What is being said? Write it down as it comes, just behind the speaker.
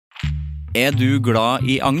du glad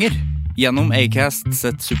I anger? Gjennom Acast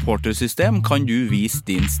sitt supportersystem kan du vise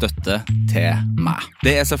din støtte til meg.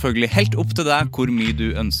 Det selvfølgelig helt opp til deg hvor mye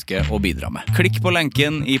du ønsker å bidra med. Klikk på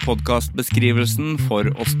lenken I podcastbeskrivelsen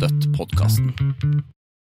for å støtte podcasten.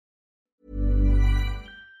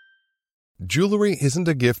 Jewelry isn't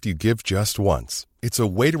a gift you give just once. It's a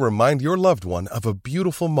way to remind your loved one of a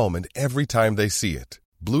beautiful moment every time they see it.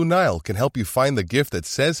 Blue Nile can help you find the gift that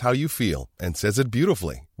says how you feel and says it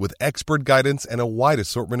beautifully, with expert guidance and a wide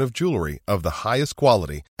assortment of jewelry of the highest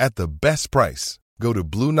quality at the best price. Go to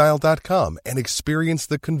BlueNile.com and experience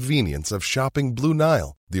the convenience of shopping Blue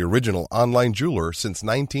Nile, the original online jeweler since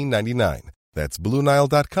 1999. That's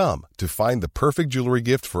BlueNile.com to find the perfect jewelry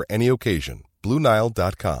gift for any occasion.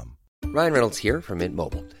 BlueNile.com. Ryan Reynolds here from Mint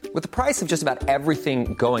Mobile. With the price of just about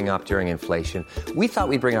everything going up during inflation, we thought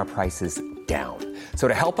we'd bring our prices down. So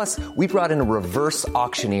to help us, we brought in a reverse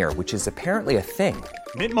auctioneer, which is apparently a thing.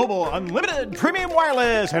 Mint Mobile Unlimited Premium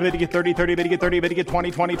Wireless. How to get 30, 30, how to get 30, how to get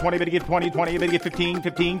 20, 20, 20, how to get 20, 20, how to get 15,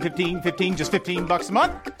 15, 15, 15, just $15 a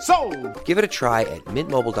month? Sold! Give it a try at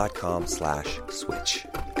mintmobile.com/switch.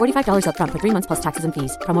 $45 up front for 3 months plus taxes and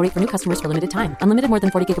fees. Promo rate for new customers for limited time. Unlimited more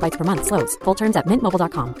than 40 gigabytes per month. Slows full terms at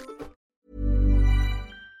mintmobile.com.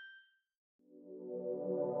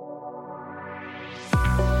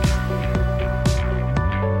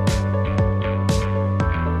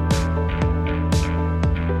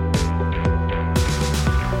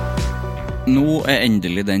 Nå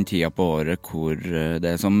endelig den tida på året hvor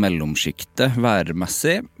det som mellomskikte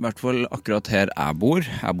værmessig, I hvert fall akkurat her jeg bor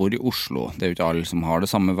I Oslo. Det jo ikke alle som har det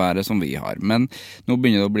samme været som vi har, men nå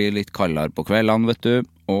begynner det å bli litt kaldere på kveldene, vet du,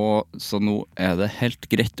 og så nå det helt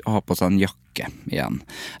greit å ha på seg en jakke igjen.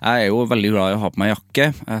 Jeg jo veldig glad I å ha på meg jakke.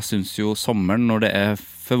 Jeg synes jo sommeren når det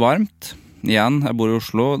for varmt, igjen, jeg bor I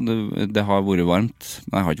Oslo, det har vært varmt.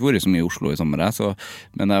 Jeg har ikke vært så mye I Oslo I sommer,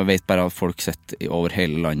 men jeg vet bare at folk sitter over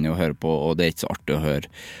hele landet og hører på, og det ikke så artig å høre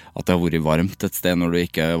at det har vært varmt et sted når det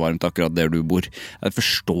ikke varmt akkurat der du bor. Jeg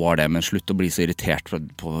forstår det, men slutt å bli så irritert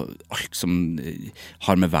på alt som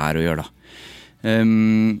har med vær å gjøre da.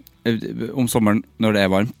 Om sommeren når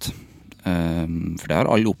det varmt, for det har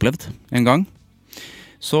alle opplevd en gang,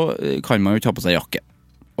 så kan man jo ta på seg jakke.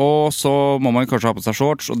 Og så må man kanskje ha på seg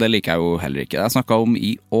shorts, og det liker jeg jo heller ikke. Det har jeg snakket om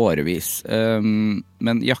I årevis.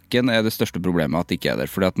 Men jakken det største problemet at det ikke der.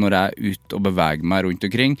 Fordi at når jeg ute og beveger meg rundt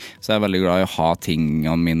omkring, så jeg veldig glad I å ha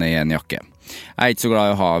tingene mine I en jakke. Jeg ikke så glad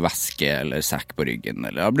I å ha veske eller sekk på ryggen,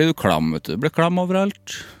 eller da blir du klam, vet du. Du blir klam overalt.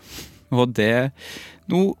 Og det...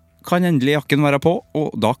 Nå kan endelig jakken være på, og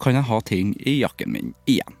da kan jeg ha ting I jakken min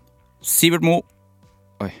igjen. Sivert Mo.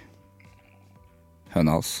 Oi.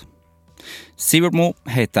 Hønehals. Sivert Mo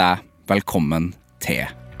heter jeg. Velkommen til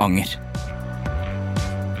Anger.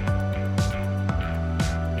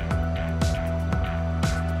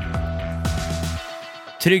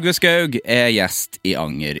 Trygve Skaug gjest I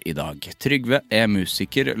Anger I dag. Trygve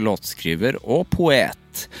musiker, låtskriver og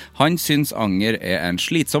poet. Han syns anger en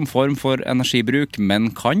slitsom form for energibruk,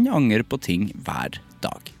 men kan angre på ting hver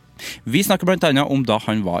dag. Vi snakker blant annet om da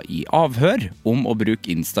han var I avhør, om å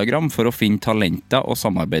bruke Instagram for å finne talenter og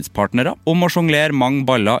samarbeidspartnere, om å jonglere mange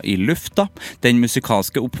baller I lufta, den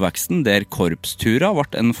musikalske oppveksten der korpsturer ble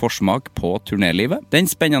en forsmak på turnélivet, den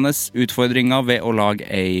spennende utfordringen ved å lage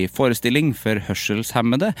en forestilling for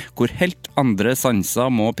hørselshemmede, hvor helt andre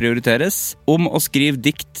sanser må prioriteres, om å skrive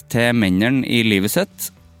dikt til mennene I livet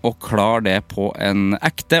sitt, og klar det på en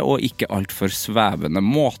ekte og ikke alt for svevende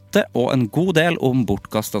måte, og en god del om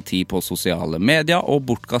bortkastet tid på sosiale medier, og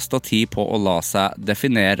bortkastet tid på å la seg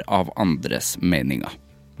definere av andres meninger.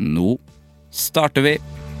 Nå starter vi!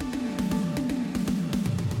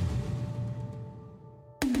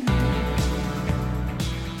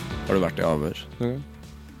 Har du vært I avhør?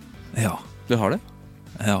 Ja. Du har det?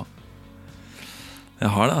 Ja. Jeg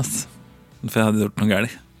har det, altså. For jeg hadde gjort noe gærlig.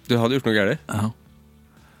 Du hadde gjort noe gærlig? Ja.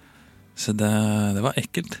 Så det var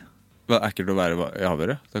ekkelt. Det var ekkelt å være I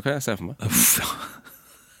avhøret? Det kan jeg se for meg. Uff, ja.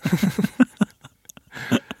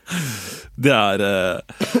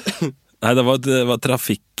 Nei, det var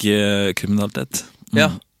trafikkriminalitet.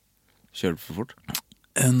 Ja. Kjørte du for fort?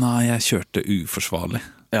 Nei, jeg kjørte uforsvarlig.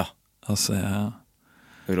 Ja. Altså, jeg...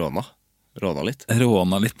 Råna litt?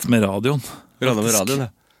 Råna litt med radioen. Råna med radioen,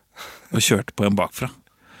 ja. Og kjørte på en bakfra.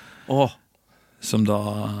 Åh. Som da...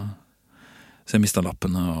 Så jeg mistet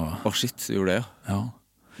lappene og... Åh, shit, du gjorde det, ja.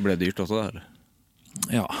 Ble det dyrt også, da, eller?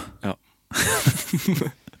 Ja. Ja.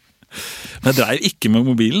 Men jeg drev ikke med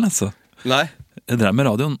mobilen, altså. Nei. Jeg drev med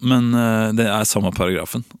radioen, men det samme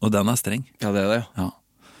paragrafen, og den streng. Ja, det det, ja.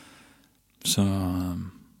 Så...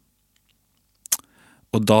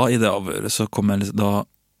 Og da I det avhøret så kom jeg da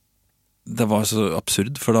det var så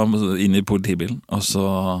absurd, for da inn i politibilen,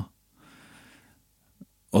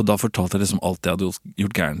 og da fortalte jeg liksom alt jeg hadde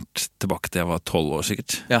gjort gærent tilbake til jeg var 12 år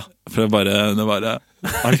sikkert. Ja. For det bare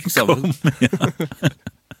Alt sammen. Ja.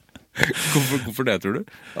 Hvorfor det, tror du?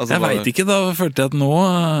 Altså, Jeg vet ikke, da følte jeg at nå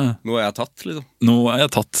Nå er jeg tatt, liksom. Nå er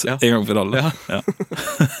jeg tatt Ja. en gang for alle. Ja. Ja.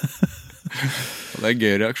 Det er en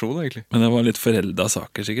gøy reaksjon, egentlig. Men det var litt forelda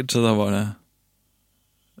saker sikkert, så da var det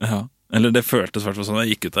ja. Eller det føltes hvertfall sånn.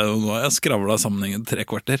 Jeg gikk ut der, og nå har jeg skravlet sammenhengen 3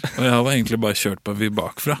 kvarter, og jeg har egentlig bare kjørt på en vy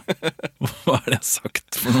bakfra. Hva det jeg har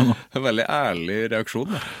sagt for noe nå? En veldig ærlig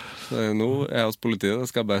reaksjon, da. Så nå er jeg hos politiet, da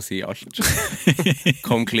skal jeg bare si alt.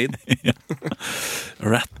 Kom clean. Ja.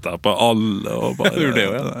 Ratta på alle og bare Gjorde det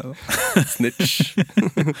jo, ja. Snitch.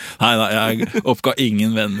 Nei, jeg oppga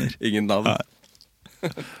ingen venner. Ingen navn. Nei.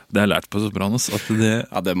 Det har jeg lært på Sopranos at det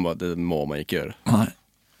Ja, det må man ikke gjøre. Nei.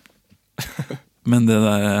 Men det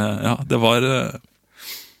der, ja, det var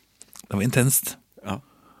intenst. Ja.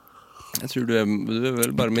 Jeg tror du er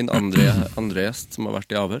vel bare min andre gjest som har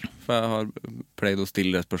vært i avhør. For jeg har pleid å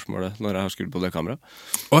stille det spørsmålet når jeg har skrudd på det kameraet.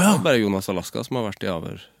 Åja, Det er bare Jonas Alaska som har vært i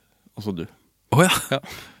avhør. Også du. åja, Ja.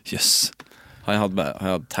 jøss. Han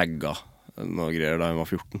hadde tagget noe greier da han var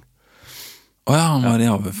 14. Åja, han var i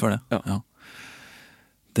avhør for det. Ja. Ja.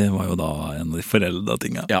 Det var jo da en av de forelda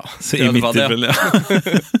tinga. Ja. Så i Ja, det mitt var det, ja. tilfelle,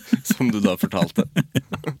 ja. Som du da fortalte.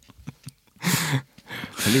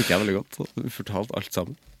 Det liker jeg veldig godt. Du fortalte alt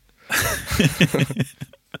sammen.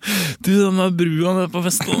 Du, den der brua nede på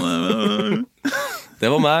Vestlandet. Det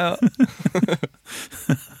var meg, ja.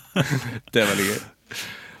 Det er veldig gøy.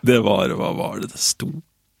 Det var, hva var det sto?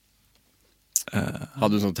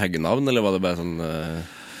 Hadde du sånn taggenavn, eller var det bare sånn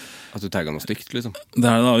at du tagget noe stygt, liksom? Det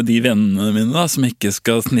er da de vennene mine da, som ikke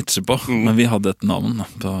skal snitche på. Men vi hadde et navn da,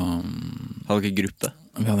 på... Hadde dere gruppe?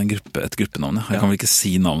 Vi hadde et gruppenavn, ja. Jeg Ja. kan vel ikke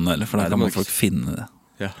si navnet heller, for da Nei, det kan må man du folk finne det.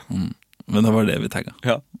 Ja. Men det var det vi tagget.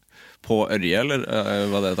 Ja. På Ørje, eller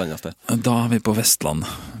var det et annet sted? Da er vi på Vestlandet.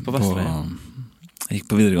 På Vestlandet? Jeg gikk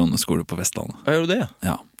på videregående skole på Vestlandet. Gjør du det, ja?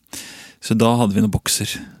 Ja. Så da hadde vi noen bokser.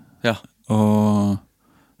 Ja. Og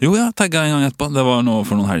jo, jeg tagget en gang etterpå. Det var noe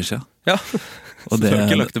for noen helger siden. Ja. Og Så du har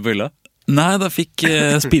ikke lagt det på hylla? Nei, da fikk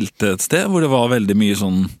jeg spilte et sted hvor det var veldig mye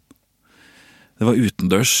sånn. Det var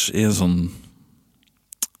utendørs i en sånn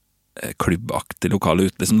klubbaktig lokale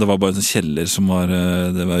ute, liksom. Det var bare en sånn kjeller som var,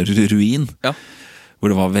 det var ruin. Ja. Hvor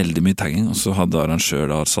det var veldig mye tagging, og så hadde arrangør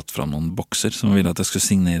da satt fram noen bokser som ville at jeg skulle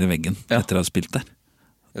signere veggen Ja. etter jeg hadde spilt der.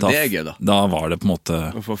 Det er gøy, da. Da var det på en måte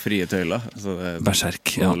Å få frie tøyler. Så det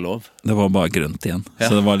berserk, det ja. var lov. Det var bare grønt igjen, Ja.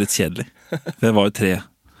 så det var litt kjedelig. Det var jo 3.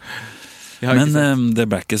 Jeg har ikke Men sett. det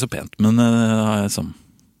ble ikke så pent, men har jeg liksom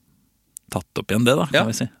tatt opp igjen det da, kan Ja.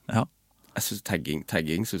 vi si. Ja. Jeg synes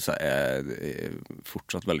tagging synes jeg er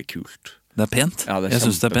fortsatt veldig kult. Det er pent. Ja, det er Jeg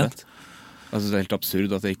synes det er pent. Jeg synes det er helt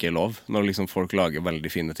absurd at det ikke er lov, når liksom folk lager veldig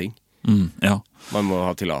fine ting. Ja. Man må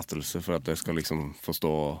ha tillatelse for at det skal liksom få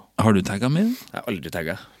stå. Har du tagget mye? Jeg har aldri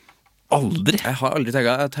tagget. Aldri? Jeg har aldri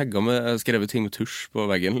tagget. Jeg har skrevet ting med tusj på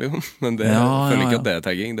veggen, liksom. Men det, Ja, jeg føler ja, ikke ja. at det er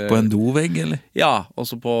tagging. Det, På en dovegg, eller? Ja,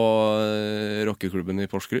 også på rockeklubben i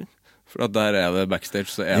Porsgrunn. For at der er det backstage,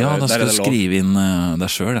 så er Ja, det, da der skal er du det lov. skrive inn deg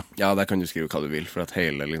selv, ja. Ja, der kan du skrive hva du vil, for at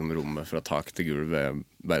hele liksom, rommet fra tak til gulv er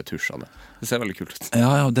bare tusjene. Det ser veldig kult ut.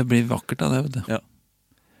 Ja, det blir vakkert da, det, vet du. Ja.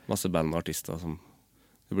 Masse band og artister som.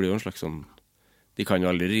 Det blir jo en slags sånn. De kan jo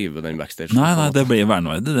aldri rive den backstage. Nei, det blir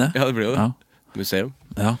verneverdig, det. Ja, det blir jo det. Ja. Museum.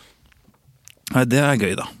 Ja. Nei, det er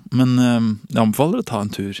gøy da. Men jeg anbefaler å ta en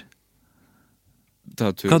tur.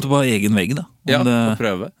 Ta tur. Kan du bare ha egen vegg da? Om Ja, det, og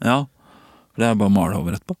prøve. ja. Det er bare å male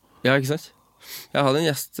over etterpå. Ja, ikke sant? Jeg hadde en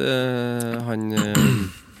gjest,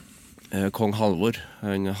 Kong Halvor,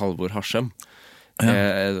 Halvor Harsem.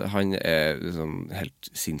 Han er liksom helt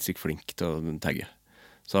sinnssykt flink til å tagge.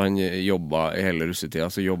 Så han jobbet i hele russetida,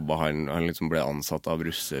 så jobbet han liksom ble ansatt av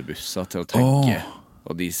russebusser til å tagge.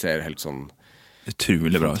 Og de ser helt sånn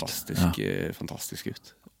Utrolig bra ut. fantastisk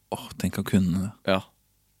ut. Tenk å kunne det. Ja.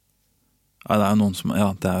 Ja, det er jo noen som,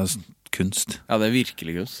 ja, det er jo kunst. Ja, det er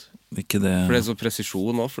virkelig kunst. Ikke det. For det er så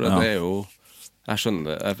presisjon også, for Ja. det er jo. Jeg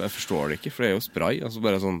skjønner det, jeg forstår det ikke, for det er jo spray. Altså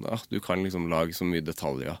bare sånn, du kan liksom lage så mye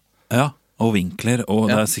detaljer. Ja, og vinkler, og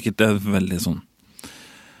Ja. det er sikkert det er veldig sånn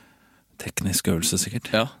teknisk øvelse sikkert.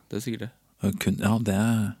 Ja, det er sikkert det. Ja, det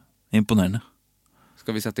er imponerende.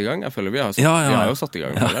 Skal vi sette i gang? Jeg føler vi har, Ja, ja. Vi har jo satt i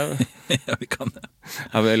gang. Ja. Jeg Ja, vi kan det.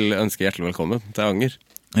 vil ønske hjertelig velkommen til Anger.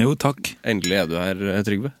 Jo, takk. Endelig er du her,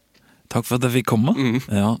 Trygve. Takk for at jeg fikk komme.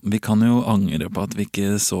 Ja, vi kan jo angre på at vi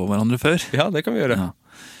ikke så hverandre før. Ja, det kan vi gjøre. Ja.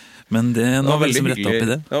 Men det, nå Det var har vi veldig liksom rettet opp i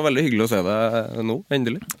det. Det var veldig hyggelig å se deg nå,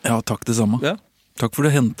 endelig. Ja, takk det samme. Ja. Takk for du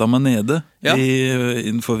hentet meg nede Ja.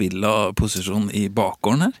 innenfor villa-posisjon i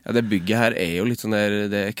bakgården her. Ja, det bygget her jo litt sånn der,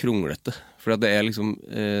 det kronglete. For at det liksom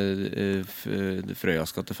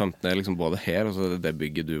Frøyas gate 15 liksom både her, og så det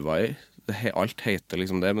bygget du var i. Alt heter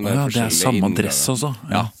liksom det, men det Ja, det forskjellige samme innganger. adresse også.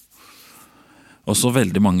 Ja. Også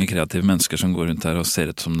veldig mange kreative mennesker som går rundt her og ser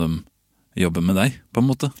ut som de jobber med deg, på en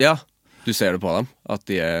måte. Ja, du ser det på dem, at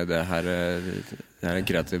det her er en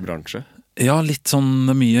kreativ bransje. Ja, litt sånn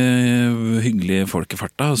mye hyggelige folk i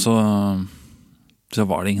farta, og så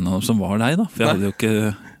var det ingen av dem som var deg da. For jeg Nei. hadde jo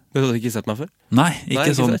ikke... Du hadde ikke sett meg før? Nei, ikke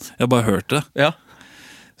ikke sånn. sant. Jeg bare hørte det. Ja.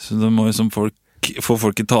 Så det må jo som få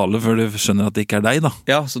folk i tale før de skjønner at det ikke er deg da.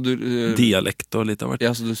 Ja, så du Dialekt og litt av hvert.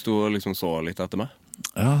 Ja, så du sto og liksom så litt etter meg?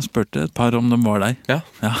 Ja, spurte et par om de var deg. Ja.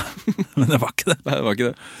 Ja, men det var ikke det. Nei, det var ikke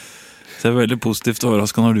det. Så jeg er veldig positivt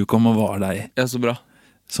overrasket når du kom og var deg. Ja, så bra.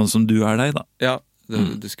 Sånn som du er deg da. Ja,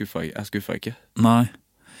 det skuffa ikke. Jeg skuffa ikke. Nei,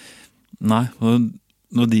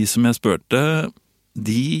 og de som jeg spurte,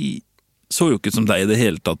 de så jo ikke som deg i det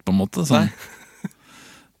hele tatt på en måte. Sånn.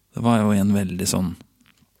 Det var jo en veldig sånn,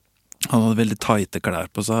 han hadde veldig tighte klær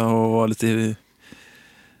på seg og var litt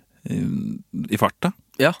i farta.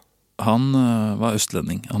 Ja, Han var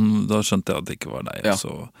østlending, da skjønte jeg at det ikke var deg. Ja.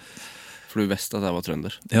 Så, for du visste at jeg var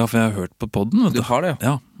trønder. ja, for jeg har hørt på podden, vet Du har det,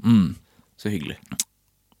 ja. Ja, Så hyggelig.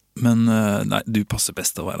 men nei, du passer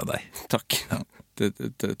best til å være deg. Takk. Det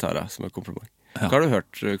tar jeg som et kompliment. Ja. Hva har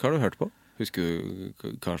du hørt på? Husker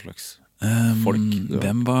du hva slags folk du har?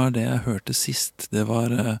 Hvem var det jeg hørte sist? Det var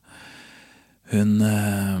hun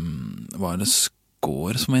var det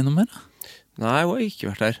Skår som var innom her? Nei, hun har ikke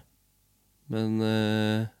vært her. Men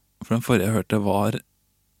For den forrige jeg hørte var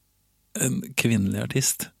en kvinnelig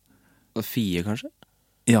artist. Fie, kanskje?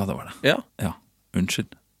 Ja, det var det. Ja. Ja,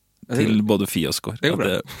 unnskyld. Ja, det- Til både Fie og Skår. Det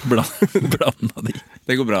går bra. Blanda de.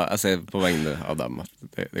 Det går bra. Jeg ser på vegne av dem at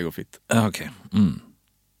det går fint. Ja, ok.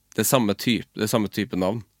 Det er samme type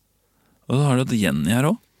navn. Og så har du hatt Jenny her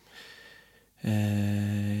også.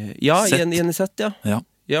 Ja, Sett. Jenny Sett, ja. Ja,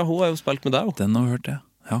 Ja, hun har jo spilt med deg også. den har jeg hørt, ja.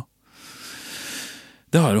 Ja.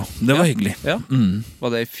 Det har hun. Det var hyggelig. Ja. Var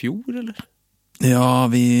det i fjor, eller? Ja,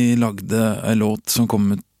 vi lagde en låt som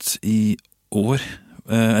kom ut i år.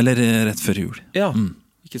 Eller rett før jul. Ja,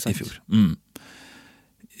 ikke sant. I fjor.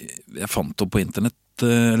 Jeg fant henne på internett,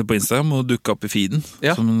 eller på Instagram, og dukket opp i feeden.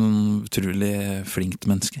 Ja. Som en utrolig flinkt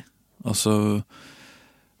menneske. Og så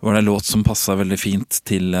var det en låt som passet veldig fint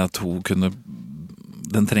til at hun kunne...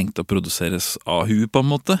 Den trengte å produseres av hun på en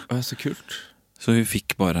måte. Å, så kult. Så hun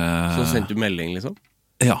fikk bare... Så sendte du melding, liksom?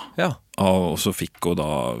 Ja. Ja. Og så fikk hun da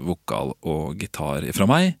vokal og gitar fra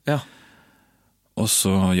meg. Ja. Og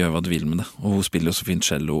så gjør vi hva du vil med det. Og hun spiller jo så fint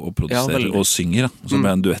cello og Ja, produserer veldig. og synger. Da. Og så ble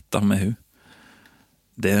det en duett da med hun.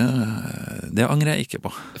 Det angrer jeg ikke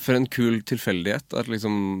på. For en kul tilfeldighet at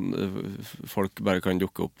liksom folk bare kan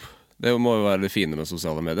dukke opp. Det må jo være det fine med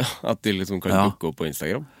sosiale medier. At de liksom kan Ja. dukke opp på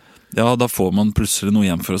Instagram. Ja, da får man plutselig noe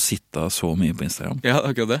igjen for å sitte så mye på Instagram Ja,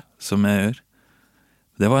 akkurat det. som jeg gjør.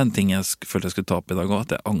 Det var en ting jeg følte jeg skulle ta opp i dag også, at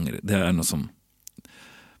jeg angrer. Det er noe som...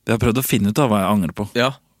 Jeg har prøvd å finne ut av hva jeg angrer på.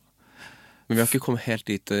 Ja. Men vi har ikke kommet helt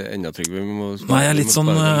dit enda, Trygve. Vi må Nei, jeg er litt sånn,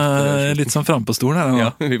 litt sånn fremme på stolen her.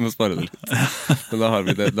 Ja, vi må spare det litt. Men da har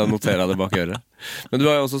vi det. Da noterer jeg det bak øret. Men du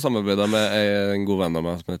har jo også samarbeidet med en god venn av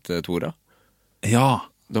meg som heter Tora. Ja,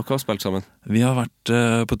 Dere har spilt sammen. vi har vært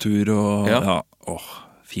på tur og... Ja. Ja,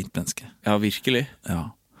 fint menneske. Ja, virkelig.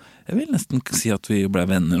 Ja. Jeg vil nesten si at vi ble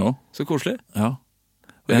venner også. Så koselig. Ja.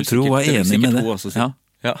 Og Det vil jeg tror hun var sikkert- det vil enig med sikkert det. hun også si. Ja.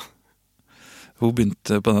 Ja. Hun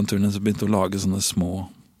begynte på den turen, så begynte hun å lage sånne små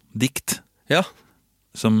dikt, Ja.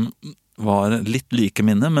 som var litt like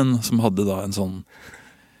mine, men som hadde da en sånn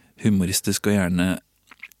humoristisk og gjerne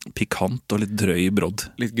pikant og litt drøy brodd.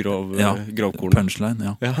 Litt grov, Ja, grovkorn. punchline,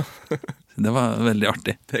 ja. Ja, Det var veldig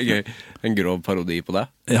artig. det er gøy. En grov parodi på deg.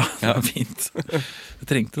 Ja, det var fint. Jeg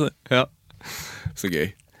trengte det. Ja. Så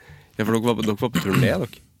gøy. Ja, for dere var på turné, dere.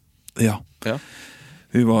 Ja. Ja.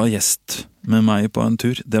 Hun var gjest med meg på en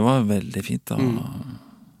tur. Det var veldig fint da.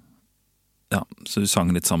 Ja, så vi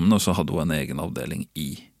sang litt sammen, og så hadde hun en egen avdeling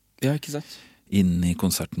Ja, ikke sant? inn i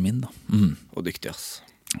konserten min da. Og dyktig, ass.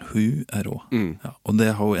 Hun er rå. Ja, og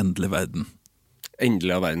det har hun endelig verden.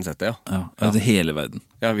 Endelig har verden sett det, ja. Ja, altså hele verden.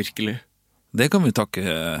 Ja, virkelig. Det kan vi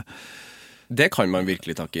takke. Det kan man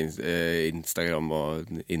virkelig takke Instagram og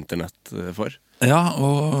internett for. Ja,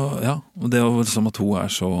 og det er jo som at hun er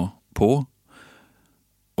så på.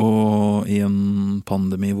 Og i en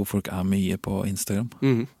pandemi hvor folk er mye på Instagram.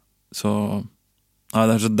 Så ja,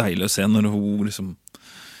 det er så deilig å se når hun liksom...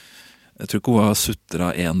 Jeg tror ikke hun har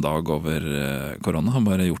sutret en dag over korona. Han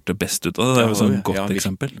har bare gjort det best ut av det. Det er jo sånn godt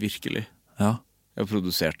eksempel. Virkelig. Ja, Jeg har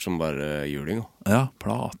produsert som bare juling. ja,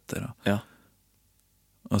 plater. Ja.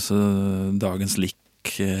 Altså dagens lik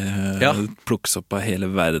Ja. plukkes opp av hele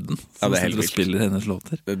verden som det er helt sitter og vilt. spiller hennes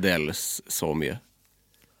låter. Det deles så mye.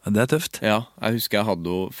 Ja, det er tøft. Ja, jeg husker jeg hadde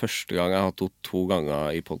henne første gang. Jeg hadde henne 2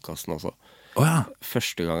 ganger i podcasten også. Åja,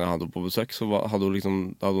 Første gang jeg hadde henne på besøk, så hadde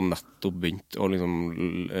hun nettopp begynt å liksom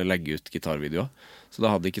legge ut gitarvideoer. Så da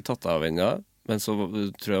hadde jeg ikke tatt det av ennå. Men så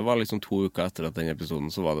tror jeg det var liksom 2 uker etter at den episoden,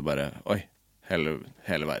 så var det bare, oi, hele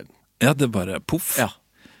verden. ja, det er bare poff. Ja.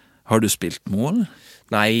 Har du spilt Mo, eller?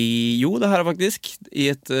 Nei, jo, det her er faktisk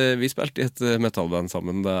vi spilte i et metallband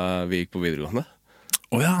sammen da vi gikk på videregående,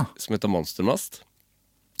 Åja, som heter Monstermast,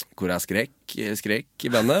 hvor jeg skrek i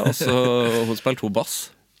bandet, og så hun spilte hun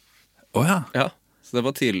bass. åja. Ja, så det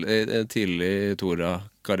var tidlig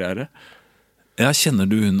Tora-karriere. Ja, kjenner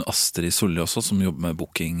du hun Astrid Solli også, som jobber med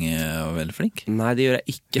booking og er veldig flink? Nei, det gjør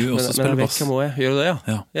jeg ikke, Du også men spiller jeg vet bass. hvem hun er. Gjør du det,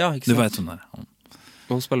 ja? Ja, ikke du sant? vet hun er.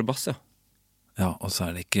 Hun spiller bass, ja. Ja, og så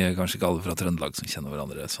er det kanskje ikke alle fra Trøndelag som kjenner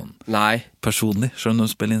hverandre sånn Nei, personlig, selv om de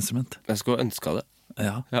spiller instrument. jeg skulle ønske det.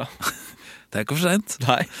 Ja, Ja. det er ikke for sent.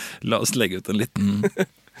 Nei. La oss legge ut en liten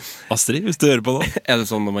Astrid, hvis du hører på nå. Er det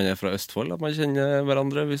sånn når man er fra Østfold at man kjenner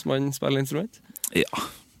hverandre hvis man spiller instrument? Ja,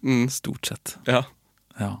 stort sett. Ja,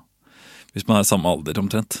 Ja. Hvis man er samme alder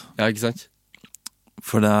omtrent. ja ikke sant?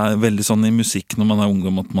 For det er veldig sånn i musikk når man er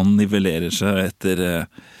ungdom at man nivellerer seg etter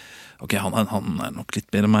ok, han er nok litt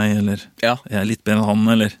bedre enn meg, eller Ja. jeg er litt bedre enn han,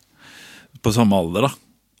 eller på samme alder da.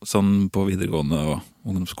 Sånn på videregående og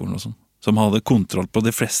ungdomsskolen og sånn. Som hadde kontroll på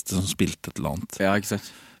de fleste som spilte et eller annet, Ja, ikke sant?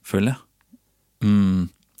 føler jeg.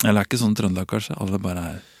 Eller er ikke sånn Trøndelag kanskje, alle bare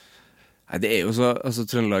er... Nei, det er jo så, altså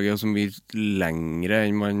Trøndelag er jo så mye lengre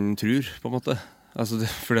enn man tror, på en måte. Altså,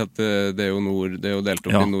 fordi at det er jo det er jo delt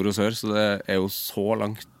opp Ja. i nord og sør, så det er jo så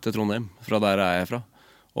langt til Trondheim, fra der jeg er fra,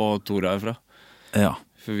 og Tora er fra. Ja,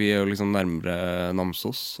 For vi er jo liksom nærmere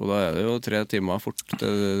Namsos, og da er det jo 3 timer fort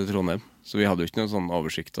til Trondheim. Så vi hadde jo ikke noen sånn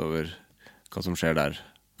oversikt over hva som skjer der,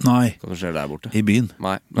 nei, borte. i byen.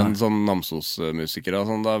 Nei, men sånn Namsos-musikere og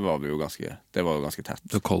sånn, da var vi jo det var jo ganske tett.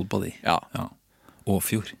 Du har koll på de. Ja. Ja.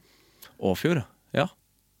 Åfjord. Åfjord, ja.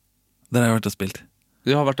 Der har jeg vært og spilt.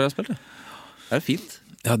 Du har vært der og spilt, ja. Det er fint.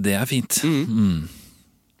 Ja, det er fint.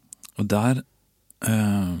 Og der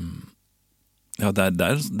ja, det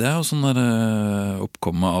er jo sånn der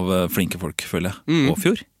oppkomme av flinke folk, føler jeg.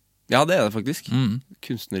 Åfjord. Ja, det er det faktisk.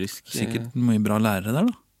 Kunstnerisk. Sikkert mye bra lærere der,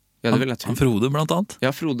 da. Ja, det vil jeg tro. Han Frode, blant annet.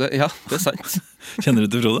 Ja, Frode. Ja, det er sant. Kjenner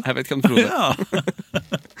du til Frode? Jeg vet hvem Frode er. Ja.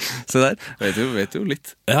 Se der. Vet jo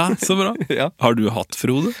litt. Ja, så bra. Ja. Har du hatt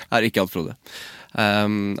Frode? Jeg har ikke hatt Frode.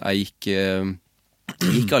 Jeg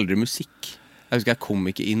gikk aldri musikk. Jeg husker jeg kom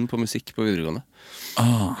ikke inn på musikk på videregående.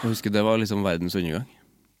 Jeg husker det var liksom verdens undergang.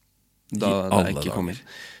 Da alle jeg ikke kom inn.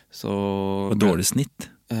 Så Med dårlig snitt?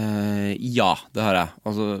 ja, det har jeg.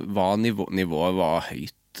 Altså, nivået var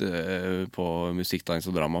høyt på musikk, dans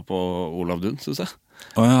og drama på Olav Dun, synes jeg.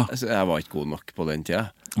 Åja, Altså, jeg var ikke god nok på den tida.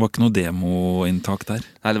 var ikke noe demoinntak der?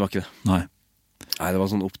 Nei, det var ikke det. Nei. Nei, det var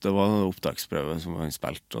sånn det var en opptaksprøve som han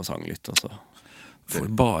spilte og sang litt. Og så. Får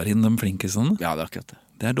bare inn de flinkisene. Ja, det er akkurat det.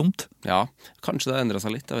 Det er dumt. Ja, kanskje det endret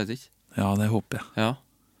seg litt, jeg vet ikke. Ja, det håper jeg. Ja.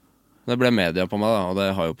 Det ble media på meg da, og det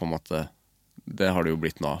har jo på en måte, det har det jo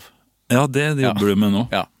blitt noe av. Ja, det jobber du med nå.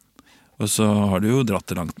 Ja. Og så har du jo dratt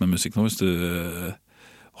det langt med musikk nå, hvis du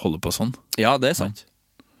holder på sånn. Ja, det er sant.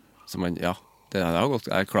 Så man, ja, det har gått,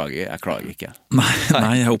 jeg klager ikke.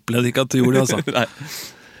 Nei, jeg opplevde ikke at du gjorde det, altså. Nei.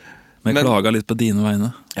 Men jeg klaga litt på dine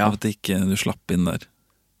vegne, Ja. av at ikke du slapp inn der.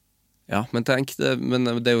 Ja, men tenk det, men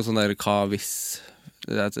det er jo sånn der hva hvis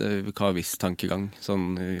tankegang.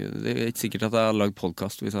 Sånn, det er ikke sikkert at jeg hadde lagd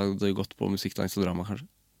podcast hvis jeg hadde gått på musikk, dans og drama, kanskje.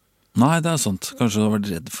 Nei, det er sant. Kanskje du har vært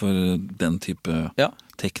redd for den type Ja,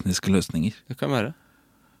 tekniske løsninger. det kan være.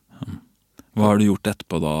 Hva har du gjort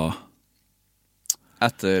etterpå da?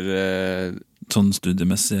 Etter Sånn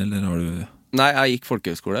studiemessig, eller har du... Nei, jeg gikk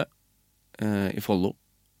folkehøyskole i Follo,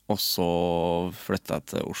 og så flyttet jeg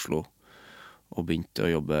til Oslo og begynte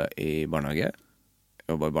å jobbe i barnehage.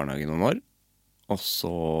 Jobbet i barnehage noen år, og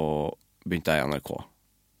så begynte jeg i NRK.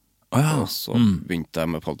 Åja, Og så begynte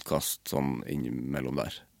jeg med podcast sånn innimellom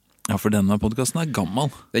der. ja, for denne podcasten er gammel.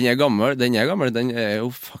 Den er gammel, den er jo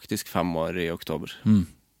faktisk 5 år i oktober.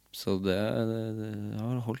 Så det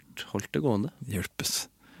har holdt det gående. Hjelpes.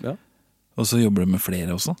 Ja. Og så jobber du med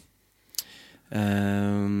flere også?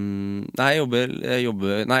 Nei, jeg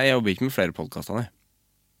jobber ikke med flere podcaster, nei.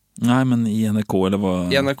 Nei, men i NRK, eller hva?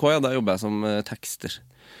 I NRK, ja, da jobber jeg som tekster.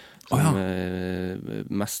 Som Å,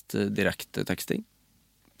 mest direkte teksting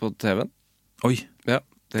på TV-en. Oi, Ja,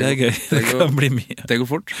 det er gøy. Det kan bli mye. Det går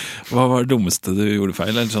fort. Hva var det dummeste du gjorde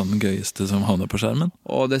feil, eller sånn gøyeste som havnet på skjermen?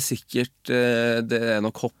 Og det er sikkert det er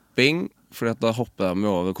nok hopping, Fordi at da hopper de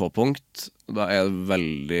jo over K-punkt. Da er det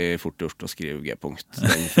veldig fort gjort å skrive G-punkt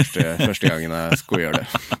den første gangen jeg skulle gjøre det.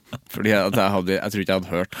 Fordi at jeg tror ikke jeg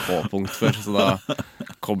hadde hørt K-punkt før, så da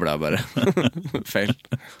koblet jeg bare feil.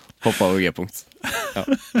 Hoppet over G-punkt. Ja.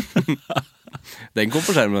 Den kom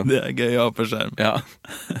på skjermen. Det er gøy å ha på skjerm. Ja.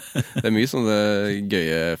 Det er mye sånne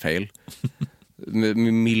gøye feil.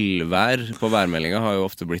 Mildvær på værmeldinga har jo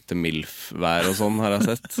ofte blitt til milfvær og sånn, har jeg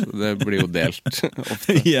sett. Det blir jo delt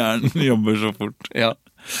ofte. Hjernen jobber så fort. Ja.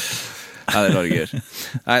 Nei, det er rare greier.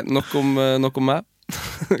 Nei, nok om meg.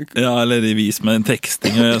 Ja, eller vis meg en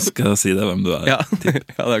teksting, og jeg skal si deg hvem du er. Ja, ja, det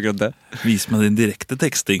er akkurat det. Vis meg din direkte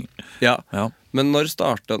teksting. Ja. Ja. Men når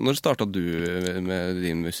starta du med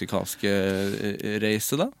din musikalske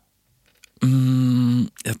reise, da?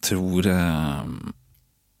 Jeg tror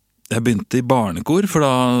jeg begynte i barnekor, for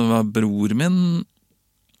da var bror min,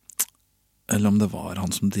 eller om det var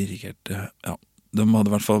han som dirigerte, ja, de hadde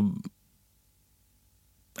i hvert fall,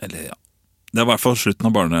 eller ja, det var i hvert fall slutten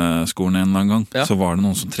av barneskolen en eller annen gang, ja. Så var det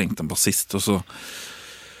noen som trengte en bassist, og så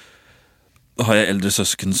har jeg eldre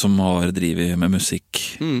søsken som har drivet med musikk,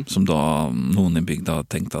 som da noen i bygda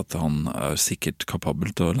tenkte at han er sikkert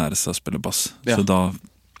kapabel til å lære seg å spille bass. Ja. Så da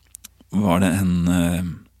var det en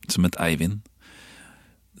som het Eivind,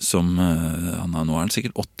 som nå er han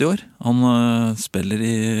sikkert 80 år. Han spiller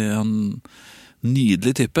han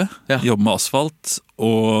nydelig type. Ja. Jobber med asfalt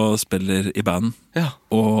og spiller i band. Ja.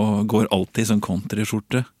 Og går alltid i sånn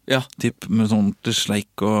countryskjorte. Ja. Typ med sånn til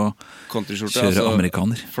sleik og kjører altså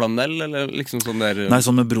amerikaner. Flanell, eller liksom sånn der? Nei,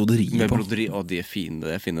 sånn med broderi med på. Broderi, å, de er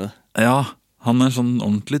fine. Ja, han er sånn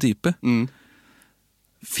ordentlig type.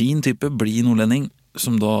 Fin type, blid nordlending,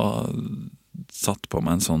 som da satt på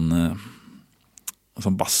meg en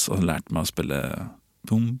sånn bass og lærte meg å spille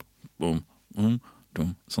bom, bom, bom,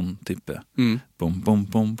 bom, sånn type bom, bom,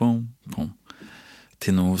 bom, bom, bom,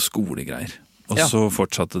 til noe skolegreier. Og så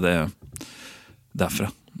fortsatte det derfra,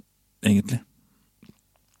 egentlig.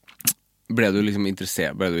 Ble du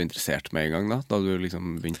interessert med en gang da du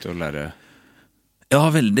liksom begynte å lære? Ja,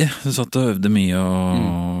 veldig. Jeg satt og øvde mye,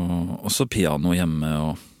 og også piano hjemme,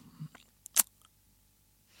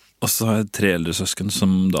 og så har jeg 3 eldre søsken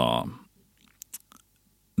som da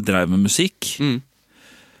drev med musikk.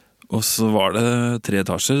 Og så var det 3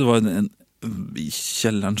 etasjer. Det var i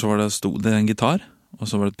kjelleren så stod det en gitar, og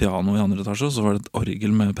så var det et piano i 2. etasje, og så var det et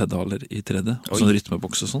orgel med pedaler i 3. og sånn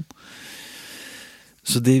rytmeboks og sånn.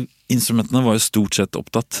 Så de instrumentene var jo stort sett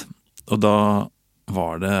opptatt, og da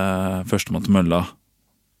var det førstemann til mølla,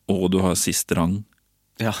 og du har siste rang.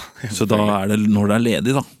 Ja, så da er det når det er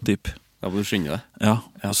ledig da, typ. Da må du skynde deg.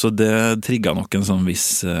 Ja, så det trigget nok en sånn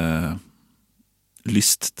viss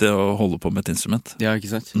lyst til å holde på med et instrument. Ja,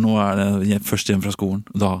 ikke sant? Nå er det først hjem fra skolen,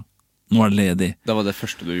 nå er det ledig. Da var det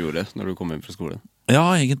første du gjorde når du kom hjem fra skolen? Ja,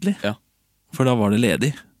 egentlig. Ja. For da var det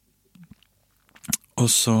ledig.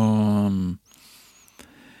 Og så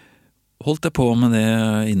holdt jeg på med det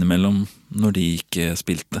innimellom når de ikke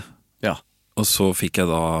spilte. Ja. Og så fikk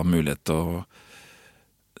jeg da mulighet til å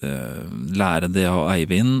lære det av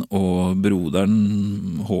Eivind, og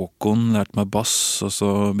broderen Håkon lærte meg bass, og så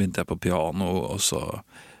begynte jeg på piano, og så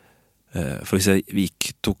for hvis jeg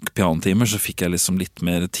tok pianotimer, så fikk jeg liksom litt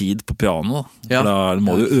mer tid på piano, for da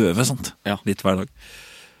må du øve sånt, litt hver dag.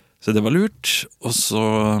 Så det var lurt, og så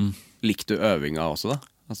likte du øvinga også da?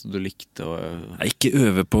 Altså du likte å Jeg ikke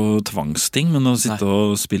øve på tvangsting, men å sitte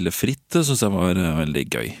og spille fritt, det synes jeg var veldig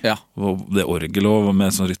gøy. Ja. Og det orgelet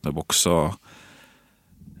med sånn rytmeboks og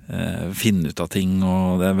finne ut av ting,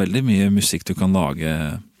 og det er veldig mye musikk du kan lage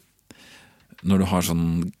når du har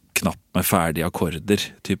sånn knapp med ferdige akkorder.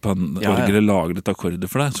 Orgelet lager litt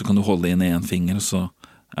akkorder for deg, så kan du holde inn i en finger, og så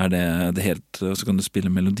er det helt, så kan du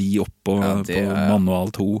spille melodi oppå på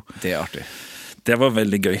manual 2. Det er artig. Det var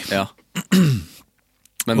veldig gøy. Ja.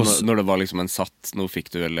 Men når det var liksom en satt, nå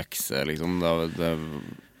fikk du en lekse, liksom, det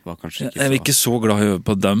var kanskje ikke så... Jeg var ikke så glad i å øve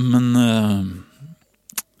på dem,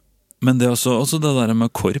 men det også det der med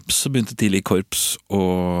korps, så begynte tidlig i korps å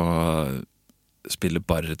spille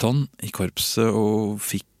bariton i korpset, og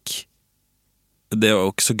fikk det var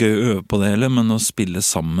ikke så gøy å øve på det heller, men å spille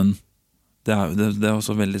sammen det er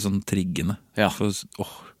også veldig sånn triggende. For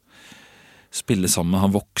spille sammen med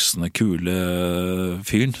han voksne, kule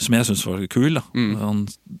fyren, som jeg synes var kul da.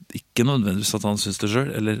 Ikke nødvendigvis at han synes det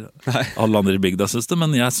selv, eller alle andre i bygda synes det,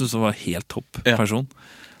 men jeg synes det var helt topp person.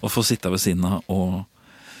 Å få sitte ved siden av, og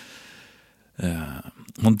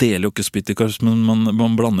man deler jo ikke spytt i korps, men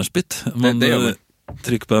man blander spytt. Man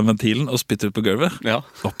trykker på den ventilen og spytter ut på gulvet.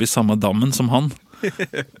 Opp i samme dammen som han,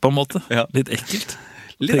 på en måte. Litt ekkelt.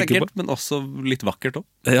 Litt ekkelt, men også litt vakkert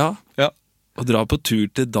også. Ja. Og dra på tur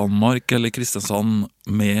til Danmark eller Kristiansand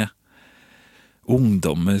med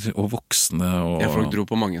ungdommer og voksne og... Ja, folk dro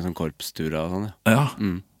på mange sånne korpsturer og sånn, Ja,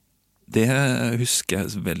 det husker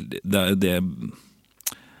jeg veldig. Det er jo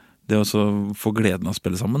det også få gleden av å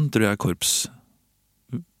spille sammen, tror jeg korps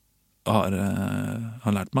har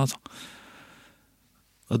lært meg, altså.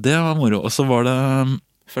 Og det var moro. Og så var det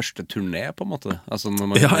første turné, på en måte. Altså når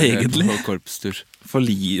man Ja, egentlig. på korpstur. for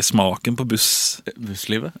smaken på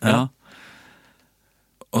Busslivet. Ja.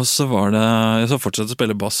 Og så var det jeg så fortsatte å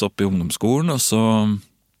spille bass opp i ungdomsskolen, og så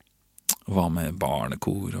var med i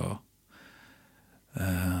barnekor og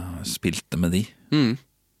spilte med de.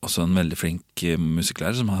 Og så en veldig flink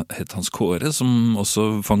musikklærer som het Hans Kåre, som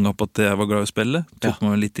også fanget opp at jeg var glad i å spille. Tok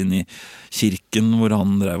meg litt inn i kirken, hvor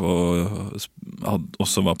han drev og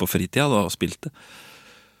også var på fritida da, og spilte.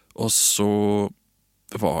 Og så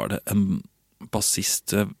var det en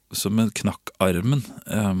bassist som knakk armen.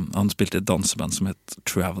 Han spilte et danseband som het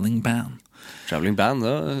Traveling Band. Traveling Band,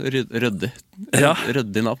 det røddig. Ja.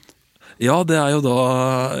 Røddig navn. Ja, det er jo da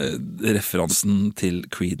referansen til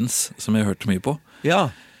Creedence, som jeg hørte mye på. Ja.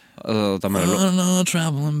 Altså,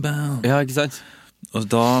 Traveling Band. Ja, ikke sant? Og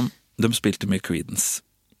de spilte mye Creedence.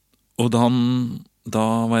 Og da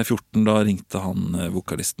var jeg 14, da ringte han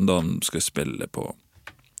vokalisten da han skulle spille på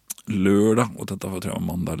lørdag, og dette var tror jeg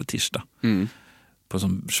mandag eller tirsdag, på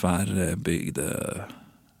sånn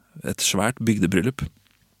et svært bygdebryllup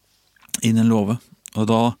inn i en låve. Og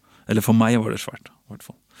da, eller for meg var det svært, i hvert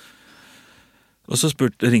fall. Og så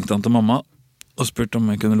ringte han til mamma og spurte om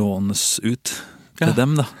jeg kunne lånes ut til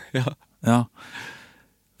dem da. Ja.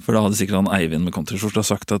 For da hadde sikkert han Eivind med countryskjorte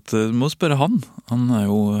sagt at du må spørre han.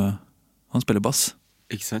 Han spiller bass.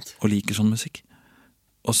 Ikke sant? Og liker sånn musikk.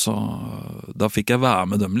 Og så da fikk jeg være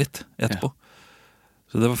med dem litt etterpå.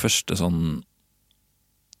 Så det var første sånn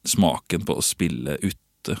smaken på å spille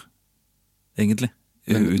ute, egentlig.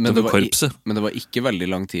 Utover korpset. Men det var ikke veldig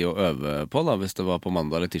lang tid å øve på da, hvis det var på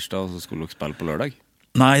mandag eller tirsdag, og så skulle dere spille på lørdag?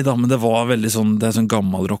 Nei da, men det var veldig sånn, det er sånn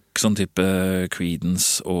gammel rock, sånn type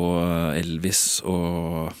Creedence og Elvis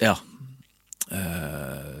og... Ja.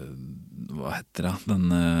 Hva heter det? Den...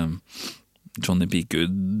 Johnny B.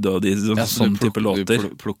 Good og sånn type låter.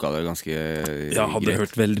 Du plukka det ganske Jeg hadde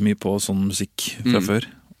hørt veldig mye på sånn musikk fra før.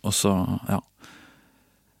 Og så, ja.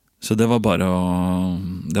 Så det var bare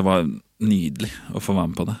det var nydelig å få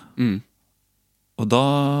være med på det. Og da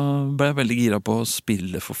ble jeg veldig gira på å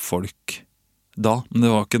spille for folk da. Men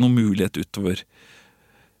det var ikke noen mulighet utover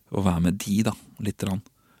å være med de da, litt rann.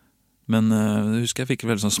 Men jeg husker jeg fikk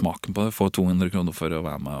veldig sånn smaken på det. Få 200 kroner for å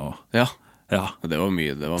være med og... Ja. Det var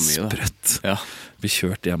mye Sprøtt. Ja. Vi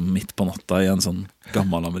kjørte hjem midt på natta i en sånn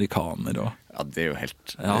gammel amerikaner og... Ja, det er jo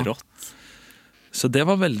helt rått. Så det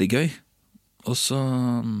var veldig gøy. Og så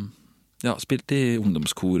spilte i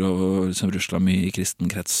ungdomskor og liksom rusla mye i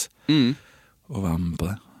kristen krets og var med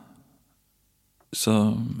på det. Så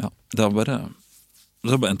det var bare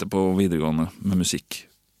så endte jeg på videregående med musikk.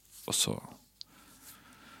 Og så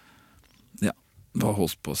det har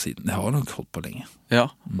holdt på siden. Jeg har nok holdt på lenge. Ja,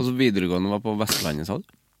 og så videregående var på Vestlandet, sa du?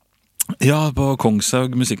 Ja, på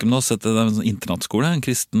Kongshaug Musikkgymnas. Det er en internatskole, en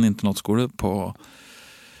kristen internatskole på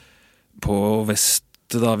vest,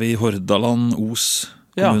 da vi i Hordaland, Os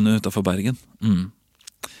kommune utenfor Bergen.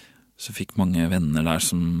 Så fikk mange venner der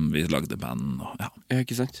som vi lagde band. Og, ja,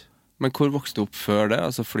 ikke sant? Men hvor vokste du opp før det?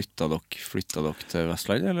 Altså flytta dere til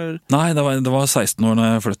Vestlandet, eller? Nei, det var 16 år da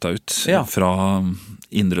jeg flytta ut fra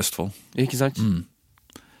Indre Østfold. Ikke sant?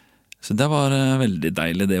 Så det var veldig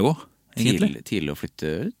deilig det også, egentlig. Tidlig å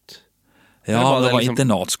flytte ut? Ja, det var liksom...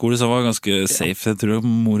 internatskole, så det var ganske safe. Jeg tror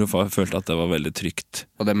mor og far følte at det var veldig trygt.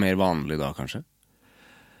 Og det er mer vanlig da, kanskje?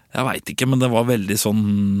 Jeg vet ikke, men det var veldig sånn...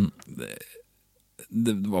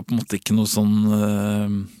 Det var på en måte ikke noe sånn...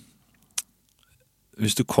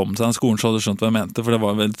 Hvis du kom til den skolen, så hadde du skjønt hva jeg mente, for det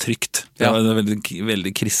var veldig trygt. Det var en veldig,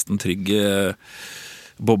 veldig kristen, trygg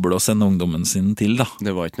boble å sende ungdommen sin til, da.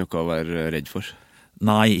 Det var ikke noe å være redd for?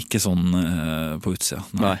 Nei, ikke sånn på utsida.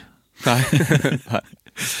 Nei.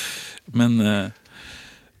 Men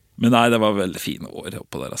nei, det var veldig fine år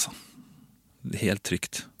oppå der, altså. Helt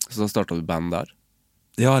trygt. Så da startet du band der?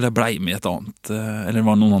 Ja, eller jeg ble med i et annet, eller det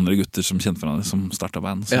var noen andre gutter som kjente hverandre som startet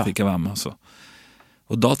band, så fikk jeg være med, altså.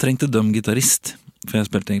 Og da trengte de gitarist, for jeg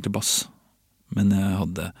spilte egentlig bass. Men jeg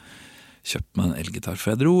hadde kjøpt meg en elgitar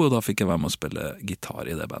før jeg dro, og da fikk jeg være med å spille gitar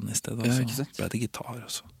i det bandet i stedet. Ja, ikke sant? Så ble det gitar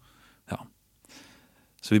også. Ja.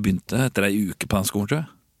 Så vi begynte etter en uke på den skolen, tror jeg.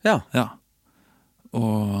 Ja.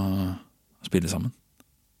 Og spille sammen.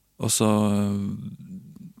 Og så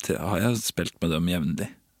har jeg spilt med dem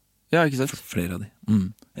jevnlig. Ja, ikke sant? Flere av de.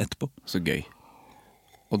 Etterpå. Så gøy.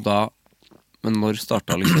 Og da... Men når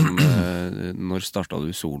startet liksom... når startet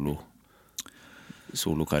du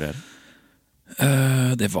solokarriere?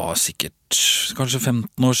 Det var sikkert kanskje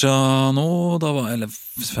 15 år siden nå, eller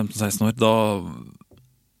 15-16 år, da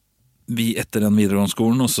vi etter den videregående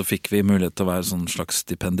skolen, og så fikk vi mulighet til å være sånn slags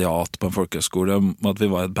stipendiat på en folkehøyskole, at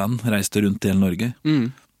vi var et band, reiste rundt i hele Norge,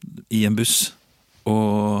 i en buss,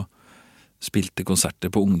 og spilte konserter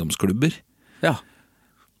på ungdomsklubber. Ja.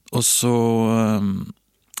 Og så,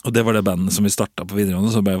 og det var det bandet som vi startet på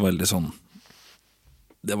videregående, så ble jeg veldig sånn,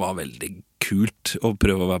 det var veldig kult å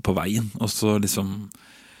prøve å være på veien, og så liksom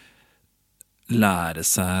lære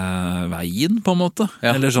seg veien på en måte.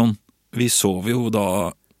 Ja. Eller sånn, vi sov jo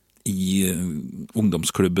da i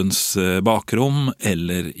ungdomsklubbens bakrom,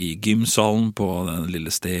 eller i gymsalen på den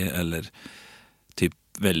lille sted, eller typ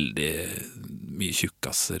veldig mye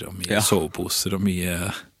tjukkasser, og mye soveposer, og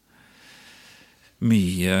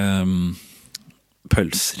mye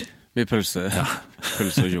pølser. Mye pølser,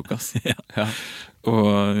 pølser og tjukkass. Ja. Og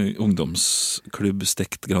ungdomsklubb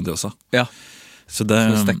stekt Grandiosa. Ja. Så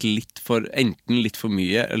stekt enten litt for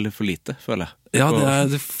mye eller for lite, føler jeg. Ja,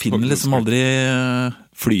 du finner liksom aldri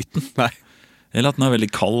flyten. Nei. Eller at den er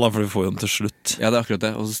veldig kald, da, for du får jo den til slutt. Ja, det er akkurat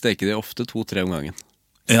det. Og så steker de ofte 2-3 om gangen.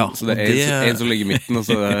 Ja, så det er en som ligger i midten, og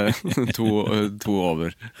så er det to over.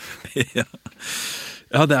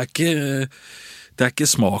 Ja, det er ikke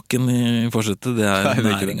smaken i forsettet, det er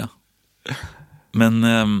næringa. Men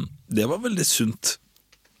det var veldig sunt.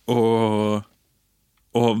 Og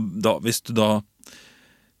da, hvis du da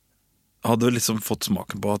hadde liksom fått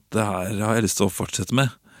smaken på at det her har jeg lyst til å fortsette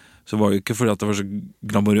med, så var det jo ikke fordi at det var så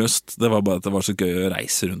glamorøst, det var bare at det var så gøy å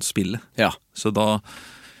reise rundt spillet. Ja. Så da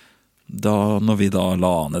når vi da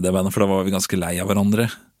la ned det bandet, for da var vi ganske lei av hverandre.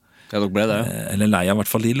 Ja, dere ble det. Eller lei av i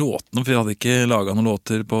hvert fall de låtene, for vi hadde ikke laget noen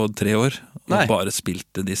låter på 3 år, og bare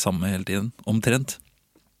spilte de samme hele tiden, omtrent.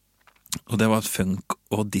 Og det var et funk-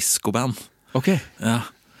 og disco-band. Ok. Ja.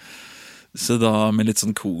 Så da med litt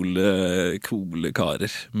sånn coole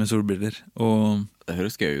karer med solbriller. Og det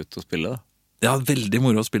høres gøy ut å spille, da. Ja, veldig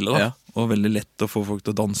moro å spille, da. Ja. Og veldig lett å få folk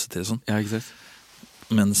til å danse til sånn. Ja, ikke sant.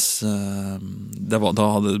 Mens da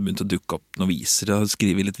hadde det begynt å dukke opp noen viser. Jeg hadde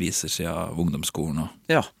skrivet litt viser siden ungdomsskolen.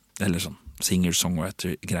 Eller sånn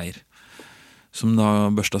singer-songwriter-greier. Som da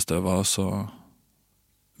børsta støv av, så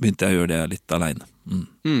begynte jeg å gjøre det litt alene.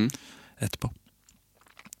 Etterpå.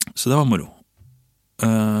 Så det var moro.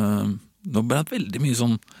 Nå ble det veldig mye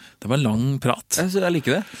sånn, det var lang prat. Jeg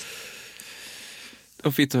liker det. Det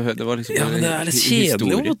var fint å høre. Det var liksom men det er litt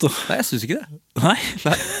kjedelig, vet du. Nei, jeg synes ikke det. Nei.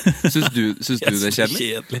 Synes du det er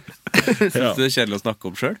kjedelig? Synes du det er kjedelig å snakke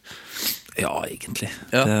om selv? Ja, egentlig.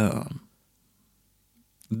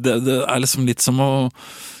 Det er liksom litt som å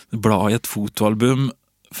bla i et fotoalbum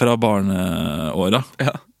fra barneåra,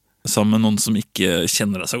 sammen med noen som ikke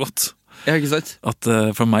kjenner deg så godt. Ja, ikke sant? At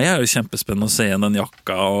for meg er det kjempespennende å se igjen den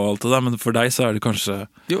jakka og alt det der, men for deg så er det kanskje...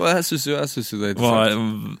 Jo, jeg synes jo det er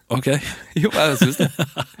interessant. Ok. Jo, jeg synes det.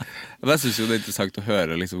 Men jeg synes jo det er interessant å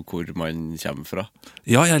høre liksom hvor man kommer fra.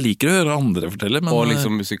 Ja, jeg liker å høre andre fortelle, men... Og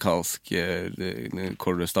liksom musikalsk,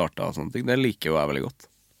 hvor det startet og sånne ting, det liker jo jeg veldig godt.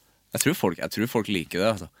 Jeg tror folk liker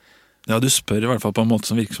det, altså. Ja, du spør i hvert fall på en måte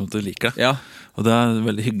som virker som at du liker det. Ja. Og det er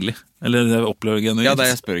veldig hyggelig. Eller det opplever jeg genuint. Ja,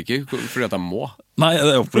 jeg spør ikke fordi at jeg må. Nei,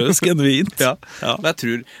 det oppleves genuint. Ja. Men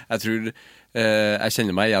jeg tror jeg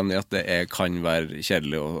kjenner meg igjen i at det kan være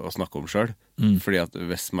kjedelig å snakke om selv. Fordi at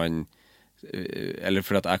hvis man eller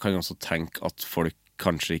fordi at jeg kan også tenke at folk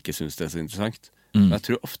kanskje ikke synes det er så interessant. Men jeg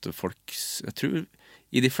tror ofte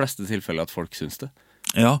i de fleste tilfeller at folk synes det.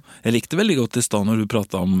 Ja, jeg likte veldig godt i stedet når du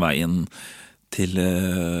pratet om veien til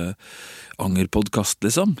Anger-podcast,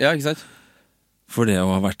 liksom. Ja, ikke sant? For det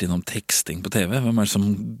å ha vært innom teksting på TV,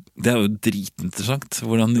 det er jo dritinteressant.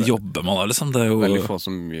 Hvordan jobber man da, liksom? Det er jo veldig få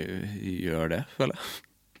som gjør det, føler jeg.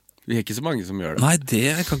 Vi er ikke så mange som gjør det. Nei,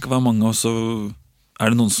 det kan ikke være mange også.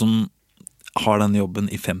 Er det noen som har den jobben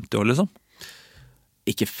i 50 år, liksom?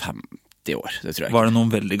 Ikke 50 år, det tror jeg ikke. Var det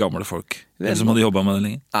noen veldig gamle folk som hadde jobbet med det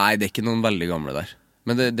lenge? Nei, det er ikke noen veldig gamle der.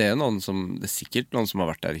 Men det er sikkert noen som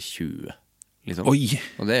har vært der i 20. Liksom. Oi!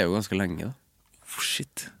 Og det er jo ganske lenge da.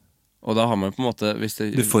 Shit. Og da har man på en måte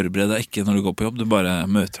Du forbereder deg ikke når du går på jobb, du bare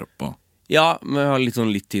møter opp på. Ja, men jeg har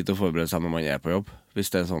litt tid til å forberede seg når man er på jobb.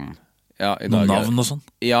 Hvis det er sånn noen navn og sånn?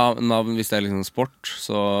 Ja, navn. Hvis det er liksom sport,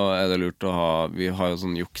 så er det lurt å ha. Vi har jo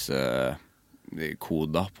sånn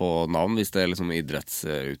juksekoder på navn hvis det er liksom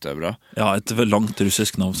idrettsutøvere. Ja, et langt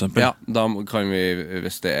russisk navn for eksempel. Ja, da kan vi,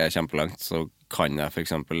 hvis det er kjempelangt, så kan jeg for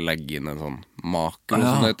eksempel legge inn en sånn makro,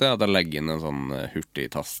 som det heter, at jeg legger inn en sånn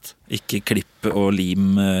hurtigtast. Ikke klippe og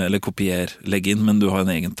lim eller kopier, legg inn, men du har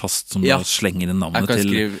en egen tast som da slenger inn navnet til. Jeg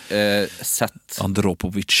kan skrive Z.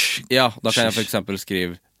 Andropovic. Ja, da kan jeg for eksempel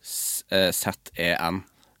skrive Z-E-N,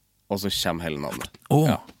 og så kommer hele navnet.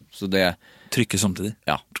 Ja, så det Trykke samtidig.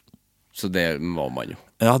 Ja. Så det må man jo.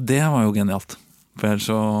 Ja, det var jo genialt. For ellers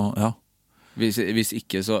så, ja. Hvis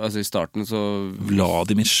ikke, så altså i starten så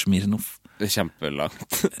Vladimir Smirnov. Det er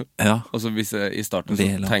kjempelangt. Ja. Og så hvis jeg, i starten så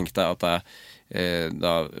Veland. tenkte jeg at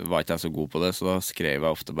da var ikke jeg så god på det, så da skrev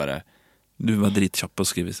jeg ofte bare Du var dritkjapp på å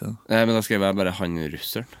skrive i stedet. Nei, men da skrev jeg bare han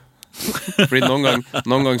russeren. Fordi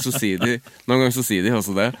noen gang så sier de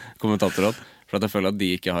også det, kommentatorene. For at jeg føler at de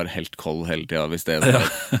ikke har helt koll hele tida. Hvis det er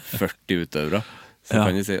 40 utøvere, så Ja.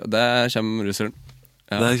 kan de si der kommer russeren.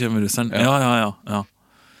 Ja. Der kommer russeren. Ja.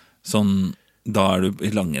 Sånn, da er du i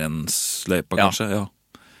langrennsløypa, Ja. kanskje. Ja.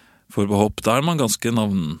 For på hopp, da er man ganske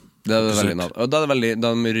navn. Det er veldig navn. Og da er det veldig,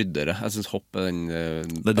 da er de ryddere. Jeg synes hopp er den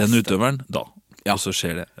Det er den beste. utøveren, da. Ja. Og så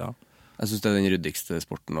skjer det. Ja. Jeg synes det er den ryddigste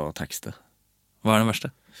sporten å tekste. Hva er det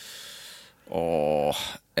verste? Og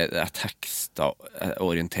jeg teksta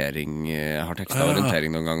orientering. Jeg har teksta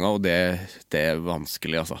orientering noen ganger, og det er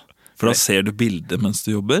vanskelig, altså. For da ser du bildet mens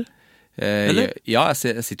du jobber? Eller? Ja,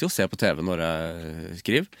 jeg sitter jo og ser på TV når jeg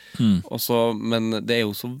skriver. Men det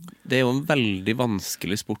er jo en veldig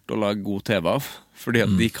vanskelig sport å lage god TV av. Fordi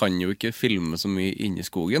at de kan jo ikke filme så mye inne i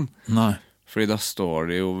skogen. Nei. Fordi da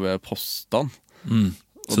står de jo ved postene.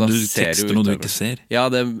 Og Så da du ser tekster jo noe du utover. ikke ser? Ja,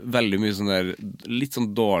 det er veldig mye sånn der litt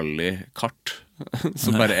sånn dårlig kart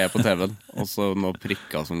som bare er på TV-en. Og så noen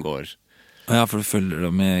prikker som går. Ja, for du følger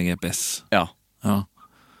det med GPS. Ja, Ja.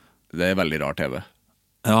 det er veldig rar TV.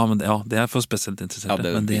 Ja, men det er for spesielt interesserte. Ja,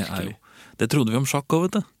 det er men det er virkelig. jo Det trodde vi om sjakk òg,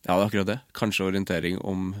 vet du. Ja, det er akkurat det. Kanskje orientering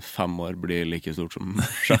om 5 år blir like stort som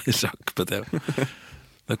sjakk. Sjakk på TV.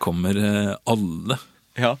 Det kommer alle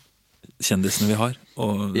Ja, kjendisene vi har,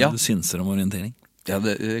 og Ja. synser om orientering ja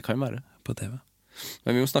det kan være. på TV.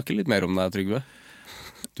 Men vi må snakke litt mer om deg, Trygve.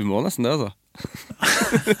 Du må nesten det, altså.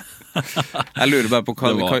 Jeg lurer bare på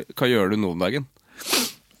hva gjør du nå om dagen?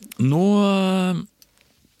 Nå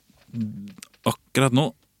akkurat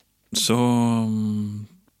nå så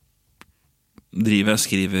driver jeg og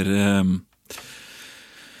skriver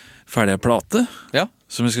ferdig en plate Ja.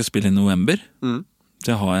 som jeg skal spille i november.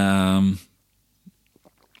 Så har jeg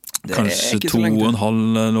Det er kanskje ikke så lenge til.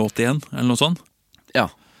 2,5 låt igjen, eller noe sånt. Ja.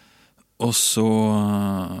 Og så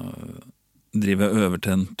driver jeg over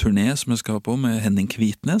til en turné som jeg skal på med Henning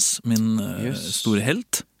Kvitnes, min Yes. store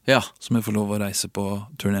helt, Ja. som jeg får lov å reise på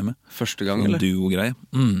turné med. Første gang, En eller? duo-greie.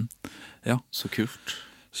 Ja, Så kult.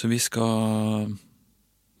 så vi skal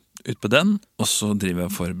ut på den, og så driver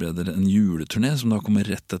jeg og forbereder en juleturné som da kommer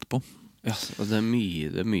rett etterpå. Ja, og det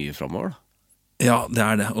er mye fremover, da. Ja, det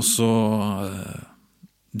er det. Og så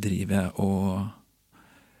driver jeg og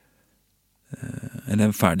eller jeg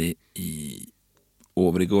er ferdig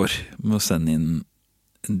over i går med å sende inn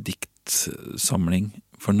en diktsamling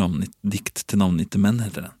for dikt til navngitte menn,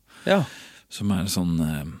 heter den. Ja. Som er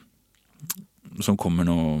sånn som kommer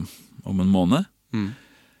nå om en måned.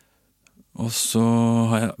 Og så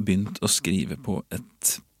har jeg begynt å skrive på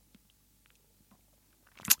et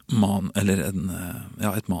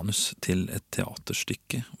manus til et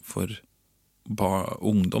teaterstykke for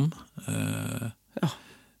ungdom.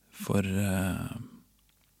 For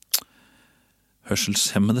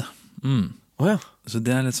hørselshemmede. Å ja. Så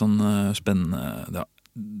det er litt sånn spennende. Ja.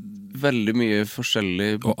 Veldig mye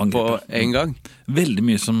forskjellig Og på angrep. en gang. Veldig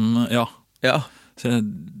mye som Ja. Ja. Så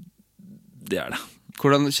det er det.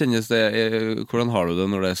 Hvordan kjennes det? Hvordan har du det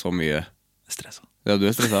når det er så mye? Stressa. Ja, du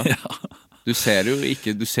er stressa? Ja. Du ser jo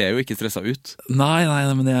ikke stressa ut. Nei,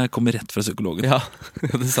 men jeg kommer rett fra psykologen. Ja,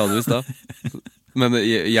 det sa du i stad. Men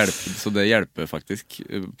så det hjelper faktisk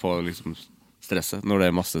på liksom stresset når det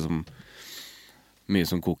er mye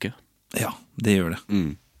som koker. Ja, det gjør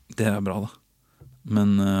det. Det er bra, da.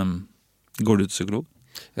 Men går du til psykolog?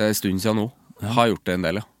 Det er en stund siden nå. Har gjort det en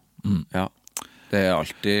del, ja. Ja. Det er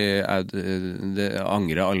alltid jeg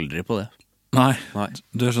angrer aldri på det. Nei. Nei.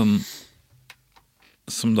 Du er sånn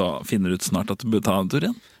som da finner ut snart at du bør ta en tur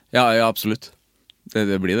igjen? Ja, absolutt. Det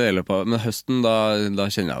blir det i løpet av. Men høsten, da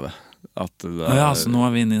kjenner jeg det. At da, Så nå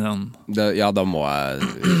er vi inne i den da må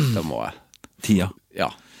jeg. tida. Ja.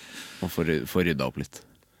 Og få rydda opp litt.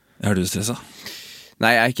 Er du stressa?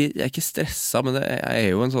 Nei, jeg er ikke stressa, men jeg er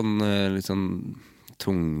jo en sånn litt sånn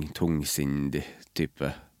tungsindig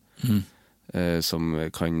type. Som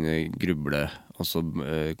kan gruble, og så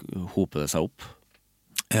hoper det seg opp.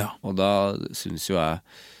 Ja. Og da synes jo jeg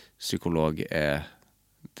psykolog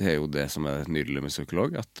det er jo det som er nydelig med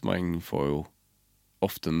psykolog, at man får jo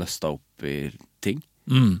ofte nøsta opp i ting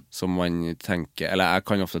som man tenker, eller jeg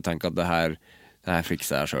kan ofte tenke at det her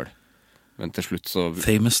fikser jeg selv. Men til slutt så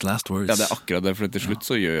Famous last words. Ja, det er akkurat det, for til slutt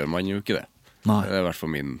så gjør man jo ikke det. Nei. Det er i hvert fall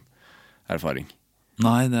min erfaring.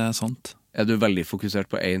 Nei, det er sant. Er du veldig fokusert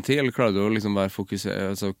på en ting, eller klarer du å liksom være fokusert,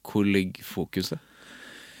 altså hvor ligger fokuset?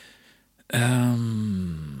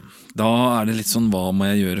 Da det litt sånn, hva må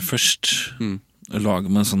jeg gjøre først? Lage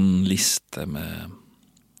meg en sånn liste med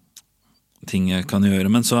ting jeg kan gjøre,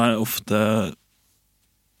 men så det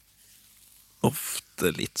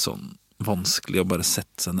ofte litt sånn vanskelig å bare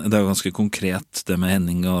sette seg ned. Det jo ganske konkret det med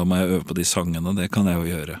Henning, og da må jeg øve på de sangene, det kan jeg jo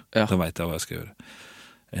gjøre. Da vet jeg hva jeg skal gjøre.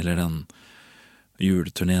 Eller den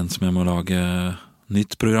juleturneen som jeg må lage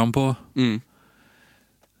nytt program på,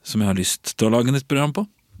 som jeg har lyst til å lage nytt program på.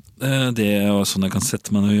 Det jo sånn jeg kan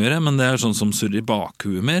sette meg ned og gjøre, men det sånn som surrer i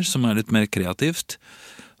bakhuet mer, som litt mer kreativt.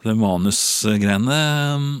 Det manusgreiene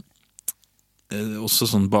også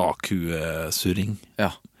sånn bakhuesurring,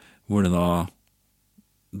 hvor det da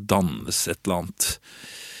dannes et eller annet.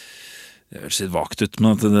 Det høres litt vagt ut,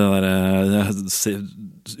 men at det der jeg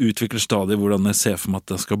utvikler stadig hvordan jeg ser for meg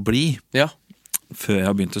at det skal bli. Før jeg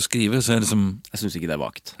har begynt å skrive, så jeg liksom... Jeg synes ikke det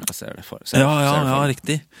vagt. Jeg ser det for. Ja,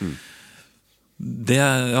 riktig.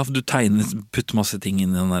 Du tegner, putter masse ting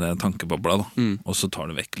inn i den der tankebobla da, og så tar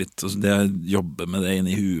du vekk litt. Det jeg jobber med det inn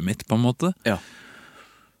i huet mitt på en måte,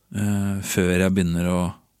 før jeg begynner å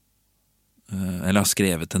eller har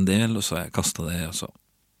skrevet en del, og så har jeg kastet det og så.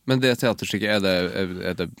 Men det teaterstykket,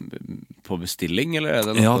 er det på bestilling, eller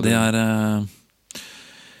det noe? Ja,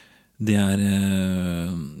 det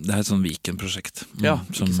et sånn Viken-prosjekt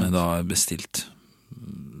som jeg da har bestilt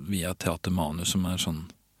via Teatermanus, som sånn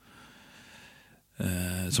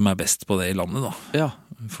som best på det i landet da,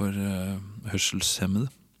 for hørselshemmede.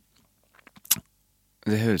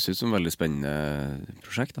 Det høres ut som et veldig spennende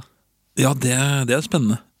prosjekt da. Ja, det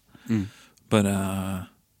spennende. Bare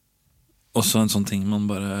også en sånn ting man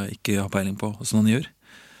bare ikke har peiling på hvordan man gjør.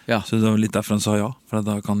 Så det var litt derfor han sa ja, for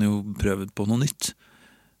da kan jo prøve på noe nytt.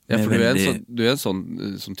 Ja, for du en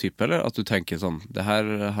sånn type, eller? At du tenker sånn, det her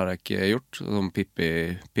har jeg ikke gjort, sånn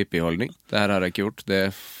Pippi-holdning. Det her har jeg ikke gjort, det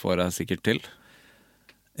får jeg sikkert til.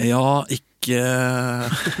 Ja, ikke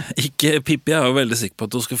Pippi jo veldig sikker på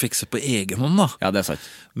at hun skal fikse på egen hånd da. Ja, det sant.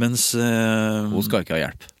 Mens hun skal ikke ha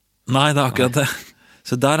hjelp. Nei, det akkurat det.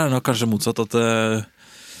 Så der det nok kanskje motsatt at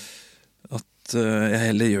jeg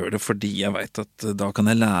heller gjør det fordi jeg vet at da kan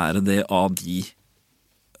jeg lære det av de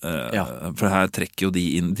for her trekker jo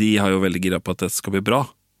de inn, de har jo veldig gira på at det skal bli bra,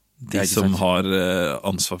 de som har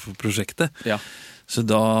ansvar for prosjektet. Så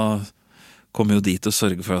da kommer jo de til å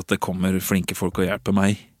sørge for at det kommer flinke folk og hjelper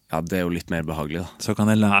meg. Ja, det jo litt mer behagelig da. Så kan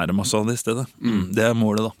jeg lære masse av det i stedet. Det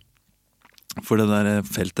målet da. For det der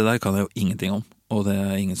feltet der kan jeg jo ingenting om, og det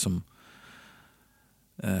ingen som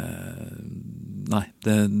nei,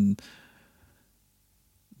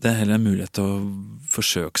 det heller en mulighet til å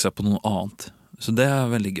forsøke seg på noe annet. Så det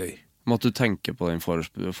veldig gøy. Måtte du tenke på den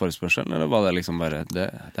forespørselen, eller var det liksom bare,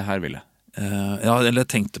 det her vil jeg? Ja, eller jeg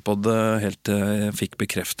tenkte på det helt til jeg fikk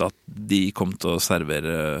bekreftet at de kom til å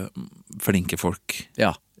servere flinke folk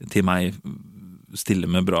til meg, stille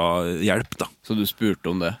med bra hjelp da. Så du spurte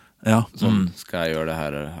om det? Ja. Sånn, skal jeg gjøre det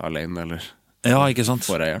her alene, eller? Ja, ikke sant?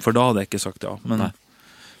 For da hadde jeg ikke sagt ja, men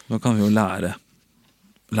nå kan vi jo lære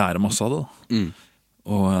masse av det da.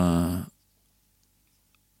 Og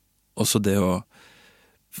også det å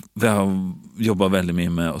vi har jobbet veldig mye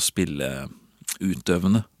med å spille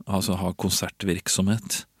utøvende, altså ha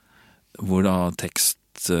konsertvirksomhet, hvor da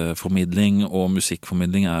tekstformidling og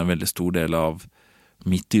musikkformidling en veldig stor del av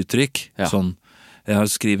mitt uttrykk. Sånn, jeg har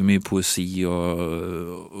skrevet mye poesi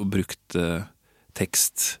og brukt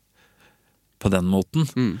tekst på den måten,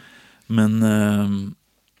 men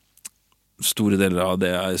store deler av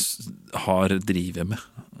det jeg har drivet med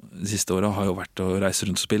de siste årene har jo vært å reise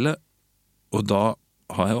rundt og spille, og da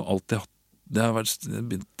har jeg jo alltid hatt, det har vært,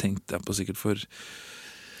 tenkte jeg på sikkert for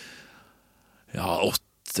 7-8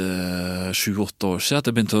 år siden, at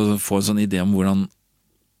jeg begynte å få en sånn idé om hvordan,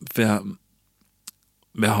 for jeg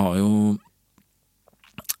har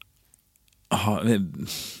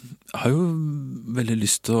jo veldig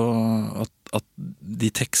lyst til at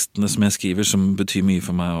de tekstene som jeg skriver, som betyr mye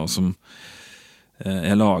for meg, og som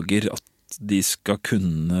jeg lager, at de skal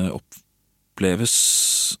kunne oppleves,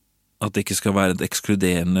 at det ikke skal være et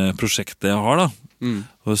ekskluderende prosjekt jeg har da,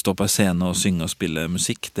 å stå på en scene og synge og spille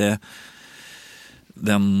musikk,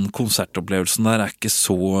 den konsertopplevelsen der ikke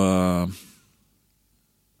så,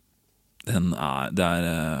 det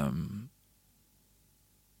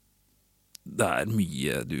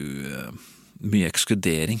mye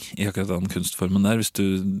ekskludering i akkurat den kunstformen der, hvis du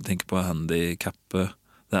tenker på handicapet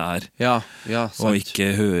det og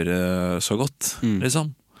ikke høre så godt,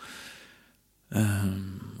 liksom.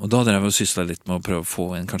 Og da drev jeg og syslet litt med å prøve å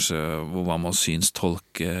få inn kanskje hva man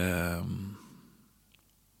synstolke,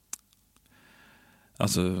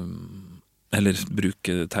 altså eller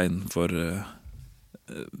bruke tegn for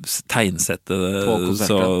tegnsettet, På konserter.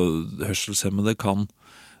 så hørselshemmede kan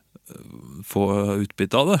få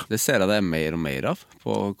utbytte av det. Det ser jeg det er mer og mer av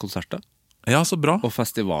på konserter. Ja, så bra. Og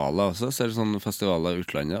festivaler også. Ser du sånne festivaler i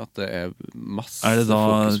utlandet at det er masse Er det da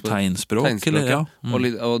fokus på tegnspråk, eller? Ja.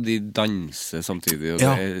 Og de danser samtidig, og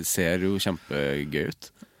Ja. det ser jo kjempegøy ut.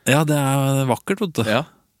 Ja, det er vakkert, vet du. Ja.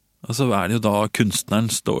 Og så er det jo da kunstneren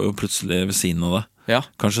står jo plutselig ved siden av det. Ja.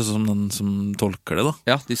 Kanskje som den som tolker det, da.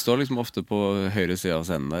 Ja, de står liksom ofte på høyre side av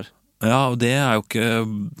scenen der. Ja, og det er jo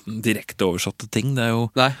ikke direkte oversatte ting. Det er jo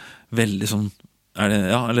Nei. veldig sånn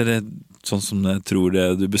eller sånn som jeg tror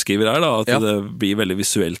det du beskriver her, da. At Ja. det blir veldig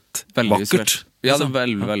visuelt Veldig vakkert. visuelt. Ja, det er liksom.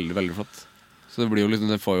 veldig, veldig, veldig flott. Så det blir jo liksom,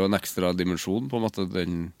 det får jo en ekstra dimensjon på en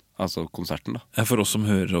måte, altså konserten da. Ja, for oss som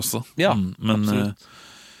hører også. Ja, Men absolutt.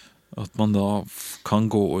 at man da kan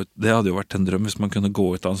gå ut. Det hadde jo vært en drøm hvis man kunne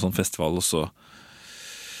gå ut av en sånn festival,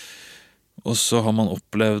 og så har man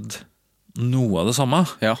opplevd noe av det samme.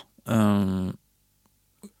 Ja.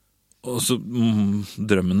 Og så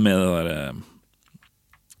drømmen med det der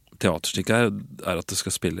teaterstykket er at det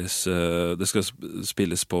skal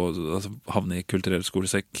spilles på, altså havne i kulturell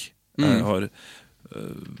skolesekk. Jeg har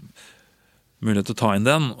mulighet til å ta inn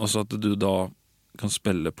den, og så at du da kan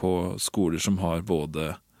spille på skoler som har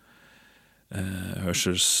både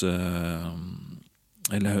hørsels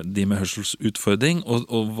eller de med hørselsutfordring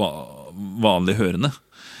og vanlig hørende.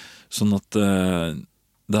 Sånn at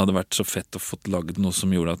det hadde vært så fett å fått lagd noe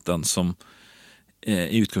som gjorde at den som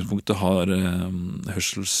i utgangspunktet har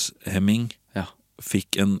hørselshemming, Ja.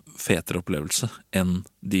 fikk en fetere opplevelse enn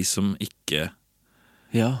de som ikke,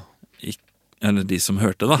 eller de som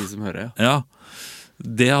hørte, da. De som hører, ja.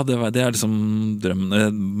 Ja, det er liksom drømmen.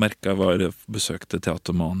 Jeg merket jeg besøkte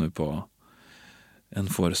Teater Manu på en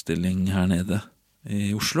forestilling her nede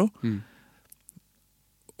i Oslo.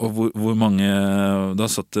 Og hvor mange da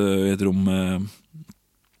satt i et rom med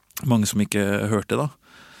mange som ikke hørte, da.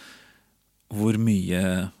 Hvor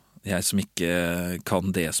mye jeg som ikke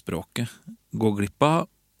kan det språket går glipp av.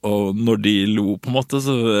 Og når de lo på en måte,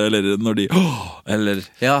 eller når de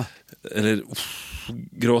eller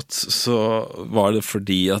gråt, så var det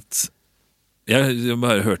fordi at jeg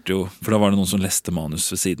bare hørte jo, for da var det noen som leste manus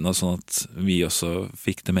ved siden av, sånn at vi også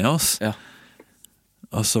fikk det med oss. Ja.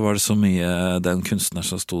 Og så var det så mye den kunstner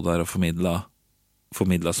som sto der og formidla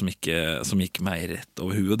som gikk meg rett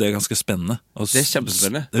over huet, og det er ganske spennende. Og Det er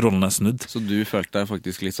kjempespennende. Rollen er snudd. Så du følte deg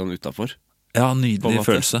faktisk litt sånn utenfor? Ja, på en nydelig måte.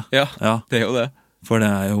 følelse. Ja, Ja, det er jo det. for det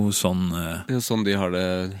er jo sånn Det er jo sånn de har det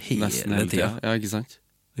nesten hele tida. tida. Ja, ikke sant?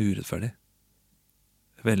 urettferdig.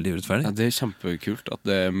 Veldig urettferdig. Ja, det er kjempekult at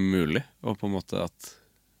det er mulig, og på en måte at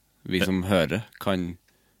vi som hører kan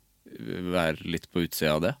være litt på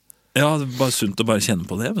utsida av det. Ja, det er bare sunt å bare kjenne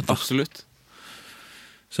på det, vet du. Absolutt.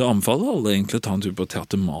 Så jeg anbefaler alle egentlig å ta en tur på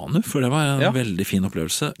Teater Manu, for det var en Ja. veldig fin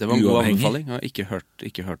opplevelse. Det var en god Uavhengig. anbefaling. Jeg har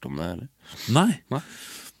ikke hørt om det heller. Nei. Nei.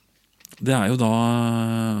 Det er jo da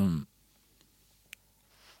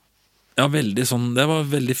ja, veldig sånn. Det var en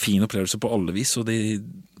veldig fin opplevelse på alle vis, og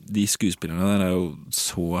de skuespillerne der er jo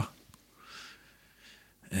så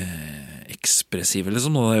ekspressive,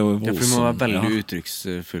 liksom. Og det er jo Ja, for de må være veldig ja.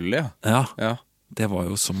 uttrykksfulle, ja. Ja, Ja. det var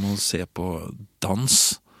jo som å se på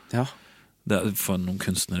dans. Ja, Det er for noen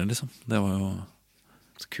kunstnere, liksom. Det var jo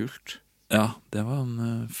så kult. Ja, det var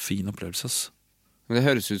en fin opplevelse, ass. Men det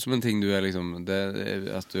høres ut som en ting du er liksom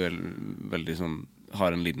at du er veldig sånn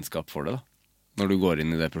har en lidenskap for det, da. Når du går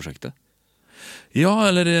inn i det prosjektet. Ja,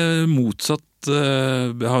 eller motsatt.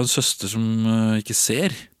 Jeg har en søster som ikke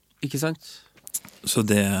ser, Ikke sant? så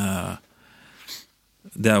det er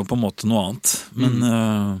jo på en måte noe annet.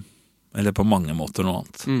 Men eller på mange måter noe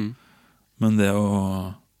annet. Men det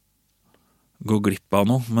å gå glipp av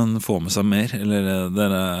noe, men få med seg mer, eller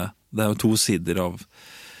det er jo to sider av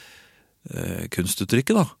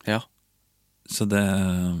kunstuttrykket, da. Ja. Så det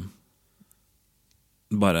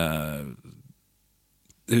bare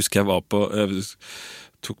Jeg husker jeg var på Jeg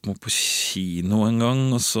tok meg på kino en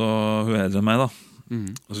gang, og så hun eldre enn meg, da.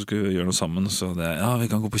 Og så skulle vi gjøre noe sammen, og så det ja, vi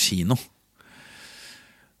kan gå på kino.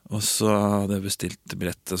 Og så hadde jeg bestilt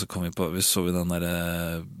billett, og så kom vi så vi den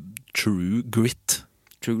der True Grit,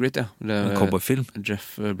 True Grit, ja. Det en er cowboyfilm.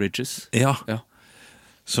 Jeff Bridges. Ja. Ja.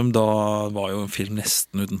 Som da var jo en film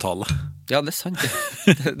nesten uten tale. Ja, det er sant,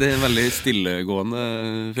 det. Det er en veldig stillegående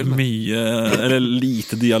film. Mye, eller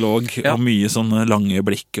lite dialog, Ja. og mye sånne lange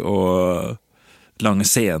blikk og lange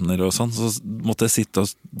scener og sånn. Så måtte jeg sitte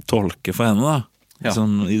og tolke for henne, da. Ja.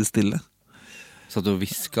 Sånn i det stille. Satt du og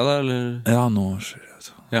hviska da, eller? Ja, nå skjer det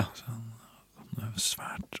sånn. Ja. Det er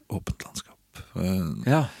svært åpent landskap.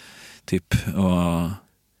 Ja. Typ. Og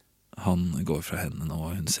han går fra henne nå,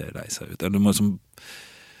 og hun ser lei seg ut. Eller du må liksom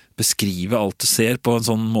beskrive alt du ser på en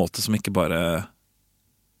sånn måte som ikke bare...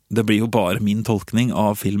 Det blir jo bare min tolkning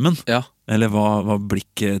av filmen. Ja. Eller hva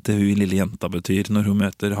blikket til hun lille jenta betyr når hun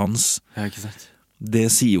møter Hans. Ja, ikke sant. Det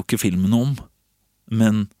sier jo ikke filmen om.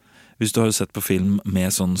 Men hvis du har sett på film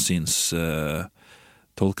med sånn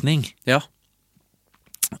synstolkning, Ja,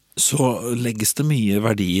 så legges det mye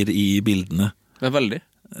verdier i bildene. det er veldig.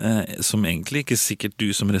 Som egentlig ikke sikkert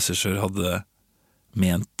du som regissør hadde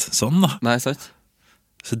ment sånn, da. Nei, sant?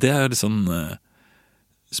 Så det er jo litt sånn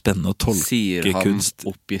spennende å tolke Sier han kunst.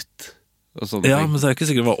 oppgitt og sånne Ja, ting. men det er ikke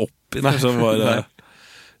sikkert det var oppgitt. Nei. Kanskje det var, Nei.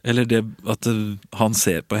 eller det at han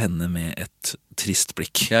ser på henne med et trist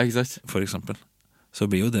blikk, Ja, ikke sant? for eksempel. Så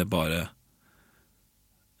blir jo det bare...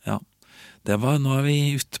 Ja. Det var... Nå er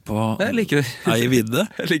vi ute på Jeg liker det. ei vidde.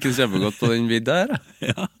 Jeg liker det kjempegodt på den vidda her.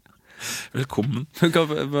 jeg. Ja. Velkommen. Men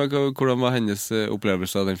hvordan var hennes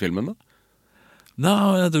opplevelse av den filmen da?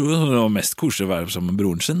 Ja, jeg tror det var mest koselig å være sammen med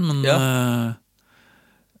broren sin,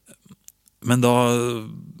 men da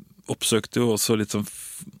oppsøkte jo også litt sånn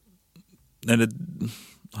eller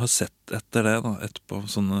har sett etter det da, etterpå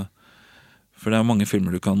sånne, for det er mange filmer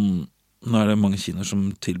du kan, nå er det mange kinoer som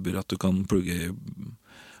tilbyr at du kan plugge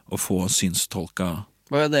og få synstolka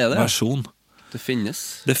Hva er det? versjon. Det finnes.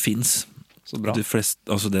 Det finnes. Så bra. De fleste,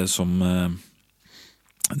 altså det som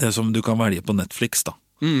du kan velge på Netflix da,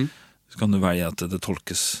 så kan du velge at det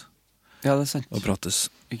tolkes Ja, det er sant. og prates.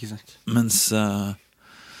 Ikke sant.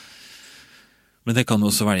 Men det kan du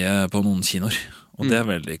også velge på noen kinoer, og det er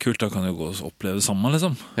veldig kult. Da kan du gå og oppleve det samme,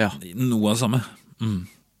 liksom. Ja. Noe av det samme.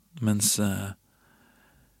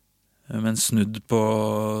 Mens snudd på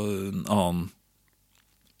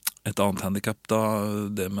et annet handicap, da,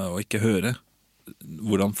 det med å ikke høre,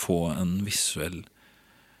 hvordan få en visuell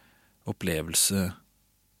opplevelse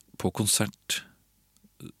på konsert.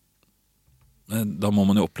 Da må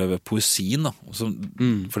man jo oppleve poesien, da. Også,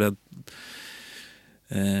 for det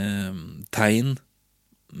tegn,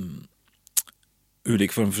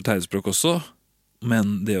 ulike former for tegnspråk også,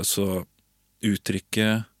 men det også uttrykke,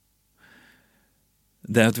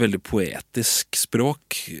 det er et veldig poetisk språk,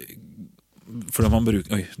 fordi man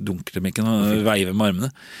bruker, dunker det mikken og veiver med armene,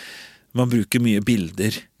 man bruker mye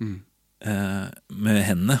bilder med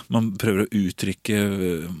hendene, man prøver å uttrykke,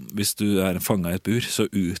 hvis du er fanget i et bur, så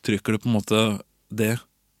uttrykker du på en måte det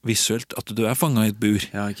visuelt, at du er fanget i et bur.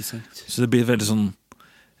 Ja, ikke sant. Så det blir veldig sånn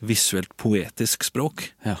visuelt poetisk språk.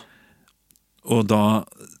 Ja. Og da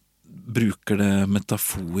bruker det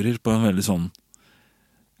metaforer på en veldig sånn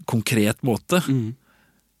konkret måte.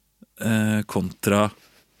 Kontra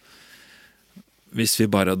hvis vi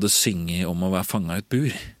bare hadde synget om å være fanget i et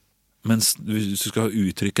bur. Mens hvis du skal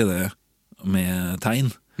uttrykke det med tegn,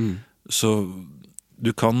 så du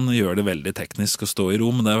kan gjøre det veldig teknisk og stå i ro,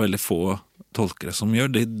 men det er veldig få tolkere som gjør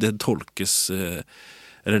det. Det tolkes,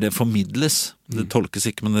 eller det formidles. Det tolkes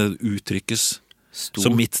ikke, men det uttrykkes. Så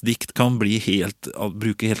mitt dikt kan bruke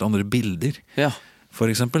helt andre bilder, Ja.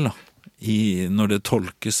 for eksempel, da. Når det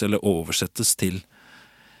tolkes eller oversettes til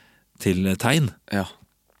tegn. Ja.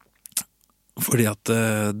 Fordi at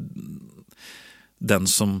den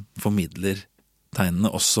som formidler tegnene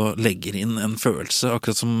også legger inn en følelse,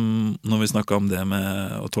 akkurat som når vi snakket om det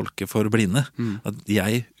med å tolke for blinde. At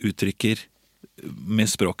jeg uttrykker med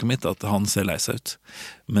språket mitt at han ser lei seg ut,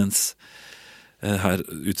 mens her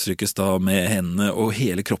uttrykkes da med hendene og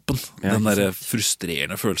hele kroppen. Ja, den der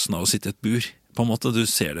frustrerende følelsen av å sitte i et bur. På en måte, du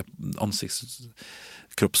ser det,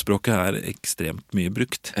 kroppsspråket er ekstremt mye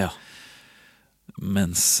brukt. Ja.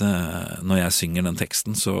 Mens når jeg synger den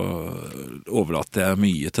teksten, så overlater jeg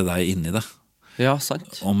mye til deg inni det. Ja,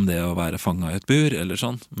 sant. Om det å være fanget i et bur, eller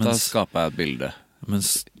sånn. Da skaper jeg et bilde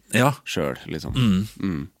Ja, selv, liksom.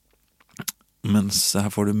 mens her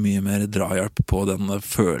får du mye mer drahjelp på den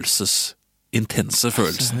intense Det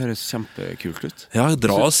følelsen. høres kjempekult ut. Ja,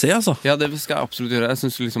 dra og se, altså. Ja, det skal jeg absolutt gjøre. Jeg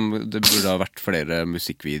synes liksom det burde ha vært flere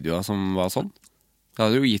musikkvideoer som var sånn. Det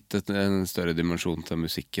hadde jo gitt en større dimensjon til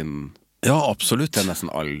musikken, Ja, absolutt. til nesten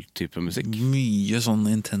all type musikk. Mye sånn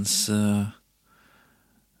intense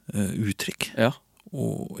uttrykk. Ja.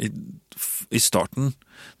 Og i starten,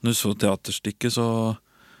 når du så teaterstykket, så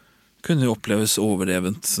kunne det oppleves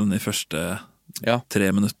overdrevent sånn de første Ja.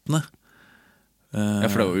 3 minuttene. Ja,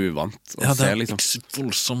 for det var uvant å Ja, det se, er liksom.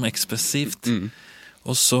 voldsomt ekspressivt.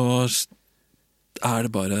 Og så er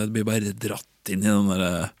det blir bare dratt inn i den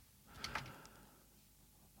der.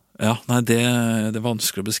 Ja, nei, det er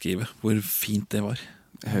vanskelig å beskrive hvor fint det var.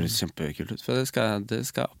 Det høres kjempekult ut, for det skal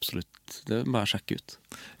jeg absolutt, det må jeg sjekke ut.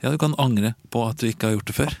 Ja, du kan angre på at du ikke har gjort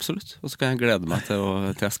det før. Absolutt, og så kan jeg glede meg til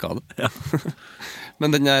jeg skal det. Ja.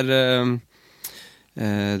 Men den der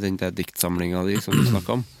Den der diktsamlinga di som du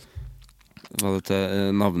snakket om. Var det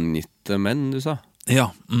til navngitte menn, du sa?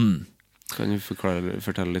 Ja. Kan du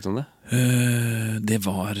fortelle litt om det? Det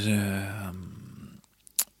var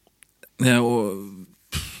Jeg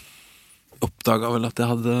oppdaget vel at jeg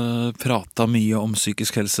hadde pratet mye om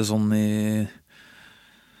psykisk helse sånn i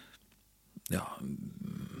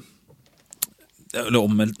eller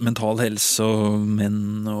om mental helse og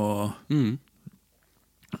menn og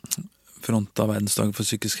fronta verdensdagen for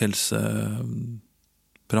psykisk helse,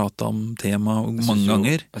 prata om tema mange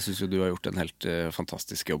ganger. Jeg synes jo du har gjort en helt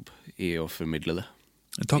fantastisk jobb i å formidle det.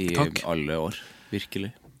 Takk. I alle år,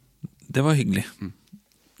 virkelig. Det var hyggelig.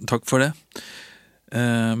 Takk for det.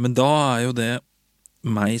 Men da jo det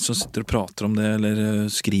meg som sitter og prater om det, eller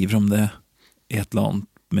skriver om det i et eller annet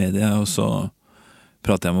medie, og så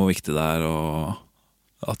prater jeg om hvor viktig det og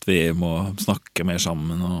at vi må snakke mer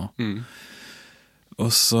sammen, og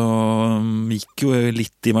så gikk jo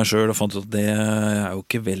litt i meg selv og fant ut at det jo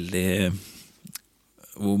ikke veldig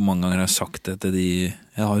hvor mange ganger jeg har sagt det til de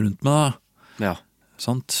jeg har rundt meg da. Ja.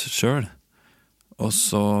 Sant, selv. Og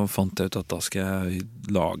så fant jeg ut at da skal jeg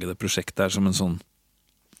lage det prosjektet her som en sånn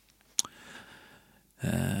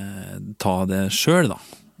ta det selv da,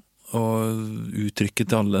 og uttrykke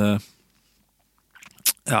til alle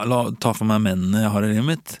ta for meg mennene jeg har i livet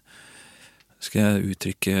mitt, skal jeg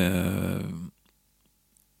uttrykke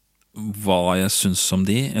hva jeg synes om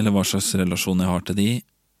de, eller hva slags relasjon jeg har til de,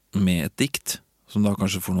 med et dikt, som da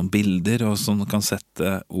kanskje får noen bilder, og som kan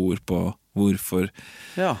sette ord på hvorfor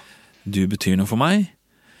du betyr noe for meg,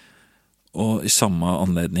 og i samme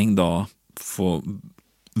anledning da få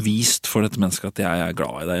vist for dette mennesket at jeg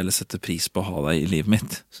glad i deg, eller setter pris på å ha deg i livet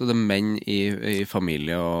mitt. Så det menn i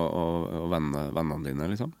familie og vennene dine,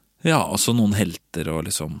 liksom? Ja, også noen helter og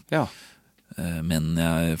liksom menn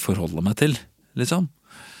jeg forholder meg til, liksom.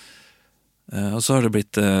 Og så har det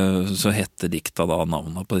blitt, så heter dikta da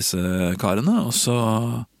navnet på disse karene, og så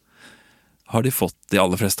har de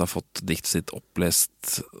aller fleste har fått diktet sitt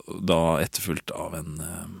opplest, da etterfulgt av en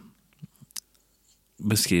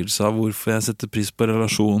beskrivelse av hvorfor jeg setter pris på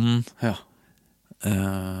relasjonen. Ja.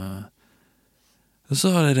 Så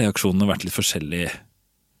har reaksjonene vært litt forskjellige.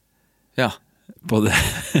 Ja. På det.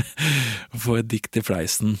 Å få et dikt i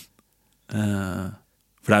fleisen.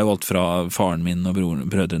 For det jo alt fra faren min og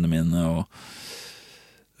brødrene mine og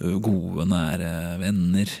gode, nære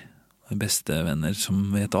venner, beste venner som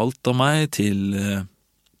vet alt om meg, til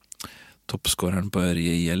toppskåreren på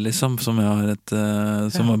Ørje IL, liksom, som jeg har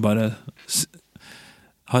som jeg bare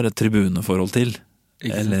har et tribuneforhold til,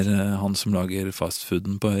 eller han som lager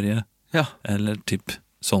fastfooden på Ørje, eller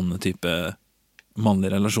sånne type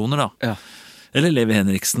mannlige relasjoner da. Ja. Eller Levi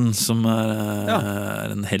Henriksen, som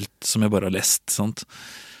er en helt som jeg bare har lest, sant?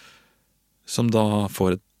 Som da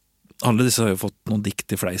får alle disse har jo fått noen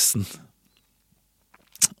dikt i fleisen.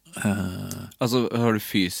 Altså, har du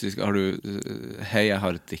fysisk hei, jeg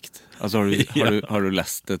har et dikt. Altså, har du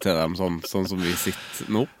lest det til dem sånn som vi sitter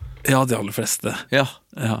nå? Ja, de aller fleste. Ja.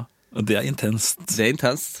 Og det intenst. Det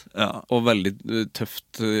intenst, og veldig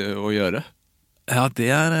tøft å gjøre. Ja, det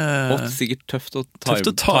og sikkert tøft å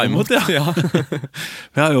ta imot, ja.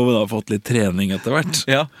 Jeg har jo da fått litt trening etter hvert.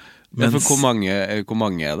 Ja, men for hvor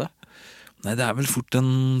mange er det? Nei, det vel fort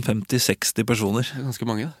en 50-60 personer. Det ganske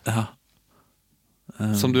mange, da. Ja.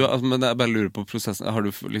 Som men jeg bare lurer på prosessen. Har du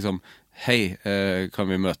liksom hei, kan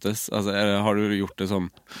vi møtes? Altså, har du gjort det sånn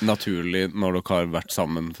naturlig når dere har vært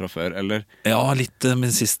sammen fra før, eller? Ja, litt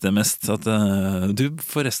min siste mest at, du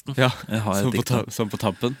forresten jeg har som på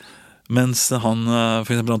tappen. Mens han,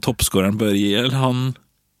 for eksempel han toppskåreren på Ørje, han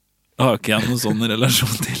har ikke jeg noen sånn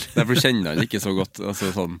relasjon til. Derfor kjenner han ikke så godt, altså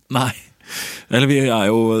sånn. Nei, eller vi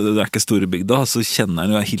jo, det ikke store bygda, så kjenner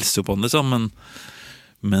han jo, jeg hilser jo på han liksom,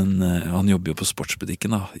 men han jobber jo på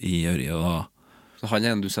sportsbutikken da, i Ørje, og da... Så han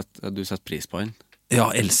en du setter pris på han?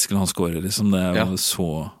 Ja, elsker når han skårer, liksom, det jo så...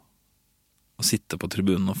 Å sitte på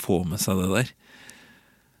tribunen og få med seg det der.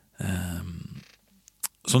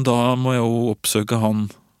 Så da må jeg jo oppsøke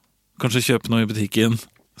han, kanskje kjøpe noe i butikken,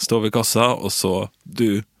 stå ved kassa, og så,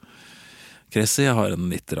 du, Kresse, jeg har en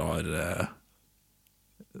litt rar...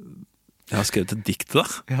 Jeg har skrevet et dikt da.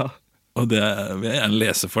 Ja. Og det vil jeg gjerne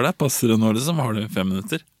lese for deg. Passer det nå, liksom? Har du 5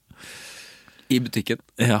 minutter? I butikken?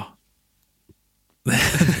 Ja.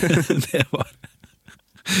 Det var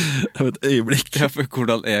et øyeblikk. Ja, for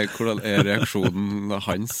hvordan reaksjonen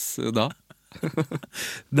hans da?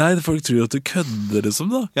 Nei, folk tror at du kødder det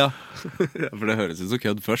som da. Ja, for det høres ut som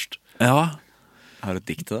kødd først. Ja. Jeg har et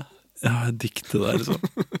dikt til det. Jeg har et dikt til det, liksom.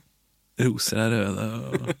 Roser røde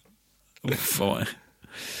og... Uff, hva meg.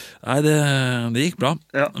 Nei, det gikk bra.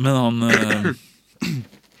 Ja. Men han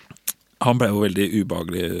Han ble jo veldig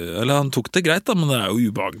ubehagelig. Eller han tok det greit da, men det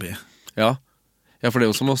jo ubehagelig. Ja, for det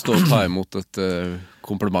jo som å stå og ta imot et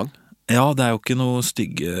kompliment. Ja, det jo ikke noe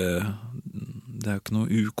stygge. Det jo ikke noe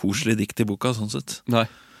ukoselig dikt I boka, sånn sett. Nei,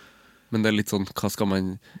 men det litt sånn, hva skal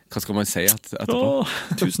man si etterpå?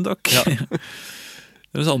 Tusen takk. Ja.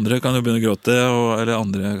 Hvis andre kan jo begynne å gråte, eller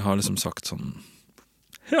andre har liksom sagt sånn,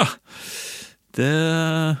 ja, det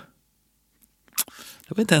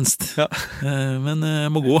var intenst. Ja. Men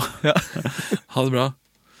jeg må gå. Ja. Ha det bra.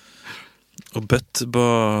 Og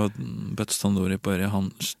Bøtt Standori på Ørje,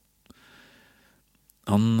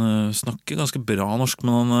 han snakker ganske bra norsk,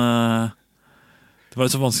 men det var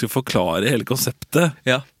litt så vanskelig å forklare hele konseptet.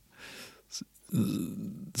 Ja.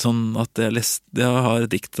 Sånn at jeg har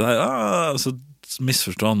et dikt der, så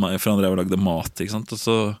misforstod han meg, for han drev og lagde mat, ikke sant? Og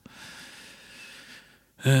så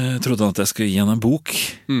trodde han at jeg skulle gi han en bok.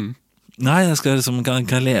 Nei, jeg skal liksom, kan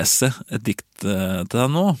jeg lese et dikt til deg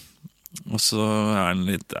nå? Og så det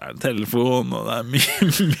litt, det en telefon, og det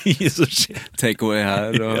mye som skjer. Take away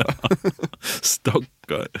her, og... Ja.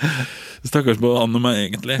 Stakkars på han og meg,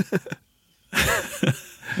 egentlig.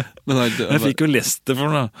 Men jeg fikk jo lest det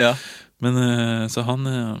for noe. Ja. Men så han,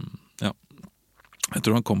 ja. Jeg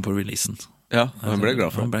tror han kom på releasen. Ja, han ble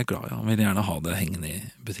glad for det. Han ble glad, ja. Han ville gjerne ha det hengende I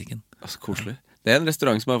butikken. Altså, koselig. Det en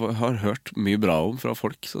restaurant som jeg har hørt mye bra om fra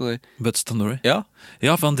folk. Bøtt Standori? Ja.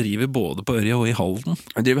 Ja, for han driver både på Ørje og I Halden.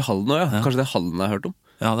 Han driver I Halden også, ja. Kanskje det Halden jeg har hørt om?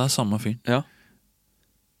 Ja, det samme fyr. Ja.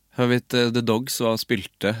 Jeg vet, The Dogs var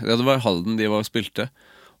spilte. Ja, det var I Halden de var spilte.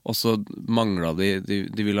 Og så manglet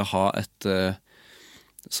de ville ha et...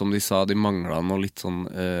 som de sa, de manglet noe litt sånn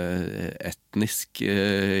etnisk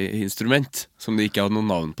instrument som de ikke hadde noe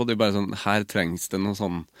navn på. De bare sånn, her trengs det noe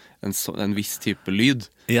sånn en viss type lyd.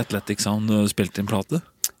 I Athletic Sound spilte inn plate?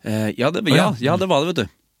 Ja, det var det, vet du.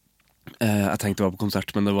 Jeg tenkte det var på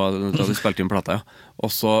konsert, men det var da de spilte inn plata, ja.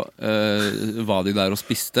 Og så var de der og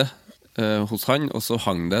spiste hos han, og så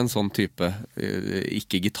hang det en sånn type,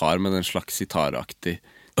 ikke gitar, men en slags gitaraktig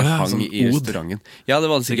hang sånn I restauranten. Ja, det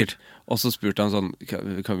var det sikkert. Og så spurte han sånn,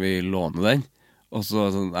 kan vi låne den? Og så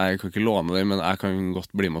sånn, nei, jeg kan ikke låne den, men jeg kan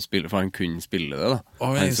godt bli med og spille, for han kunne spille det da.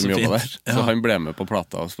 Han som jobbet der. Ja. Så han ble med på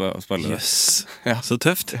plata og spille det. Ja. Så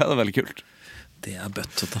tøft. Ja, det veldig kult. Det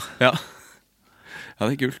bøtt, da. Ja. Ja,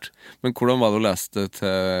 det kult. Men hvordan var det å lese det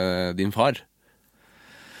til din far?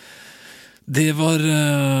 Det var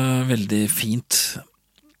veldig fint.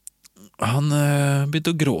 Han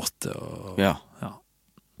begynte å gråte. Og, ja.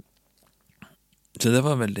 Så det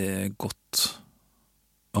var veldig godt.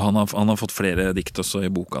 Og han har fått flere dikt også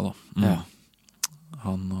I boka da. Ja.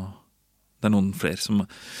 Det noen flere som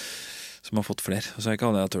har fått flere. Så jeg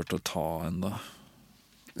ikke hadde jeg tørt å ta enda.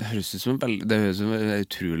 Det høres ut som et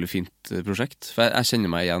utrolig fint prosjekt. For jeg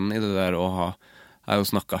kjenner meg igjen I det der å ha... Jeg har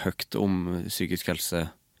jo snakket høyt om psykisk helse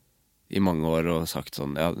I mange år og sagt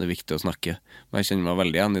sånn, ja, det viktig å snakke. Men jeg kjenner meg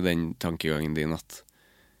veldig igjen I den tankegangen din at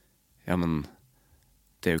ja, men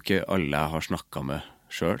det jo ikke alle jeg har snakket med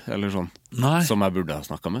selv, eller sånn. Nei. Som jeg burde ha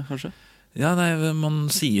snakket med, kanskje. Ja, nei,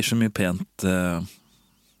 man sier så mye pent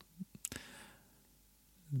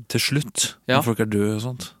til slutt, når folk døde og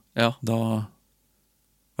sånt. Ja. Da,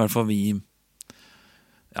 I hvert fall vi,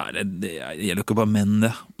 ja, det gjelder jo ikke bare menn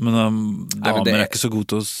det, men damer ikke så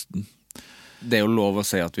gode til å... Det jo lov å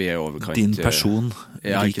si at vi overkant... Din person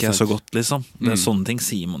liker jeg så godt, liksom. Det sånne ting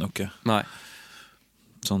sier man jo ikke. Nei.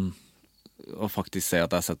 Sånn... Og faktisk si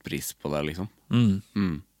at jeg setter pris på det, liksom.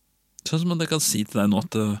 Sånn som at jeg kan si til deg nå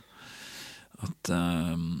at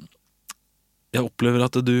jeg opplever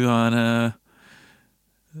at du er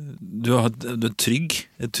trygg,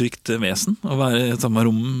 et trygt vesen å være I samme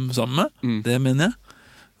rom sammen med, det mener jeg.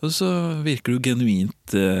 Og så virker du genuint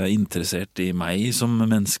interessert I meg som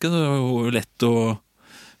menneske. Det jo lett å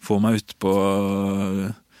få meg ut på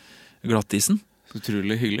glattisen. Så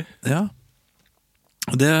utrolig hyggelig. Ja.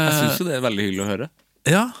 Jeg synes jo det veldig hyggelig å høre.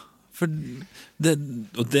 Ja, for det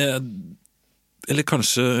eller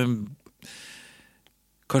kanskje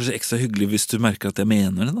ekstra hyggelig hvis du merker at jeg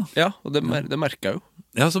mener det da. Ja, og det merker jeg jo.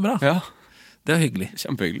 Ja, så bra. Ja. Det hyggelig.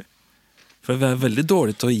 Kjempehyggelig. For vi veldig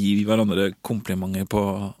dårlige til å gi hverandre komplimenter på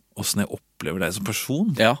hvordan jeg opplever deg som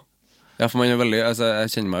person. Ja. Ja, for man veldig, altså,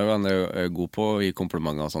 jeg kjenner meg jo han god på å gi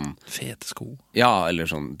komplimenter sånn. Fete sko. Ja, eller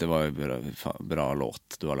sånn, det var jo bra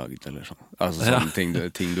låt du har laget, eller sånn. Altså sånne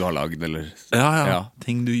ting du har laget, eller... Ja,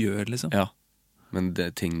 ting du gjør, liksom. Ja, men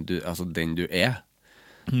det ting du, altså den du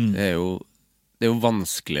det jo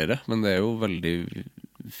vanskeligere, men det jo veldig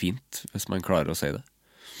fint hvis man klarer å si det.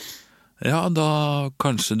 Ja, da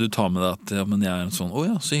kanskje du tar med deg at ja, men jeg en sånn,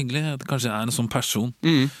 ja, så hyggelig, kanskje jeg en sånn person.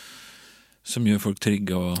 Som gjør folk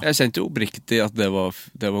trygge og... Jeg kjente jo oppriktig at det var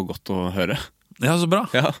godt å høre. Ja, så bra.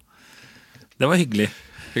 Ja. Det var hyggelig.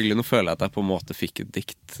 Hyggelig, nå føler jeg at jeg på en måte fikk et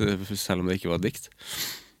dikt, selv om det ikke var et dikt.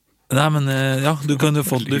 Nei, men ja, du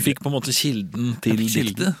fikk på en måte kilden til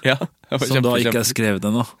diktet, Ja, det var som da ikke er skrevet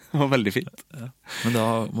ennå. Det var veldig fint. Ja. Men da,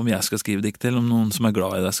 om jeg skal skrive dikt, eller om noen som er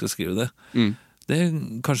glad i deg skal skrive det, det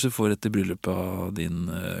kanskje får et i bryllupet av din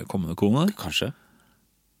kommende kone. Kanskje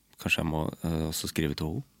jeg må også skrive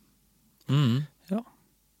til henne. Ja,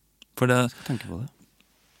 For det, jeg tenker på det.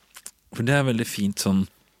 for det er veldig fint sånn,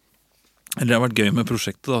 eller det har vært gøy med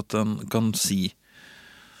prosjektet da, at den kan si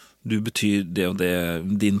du betyr det og det,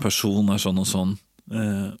 din person er sånn og sånn,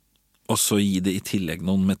 og så gi det i tillegg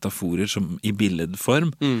noen metaforer som i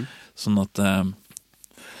billedform, sånn at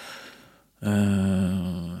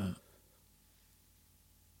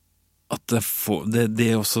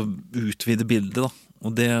det også utvider bildet da,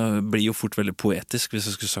 og det blir jo fort veldig poetisk hvis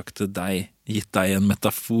jeg skulle sagt til deg, gitt deg en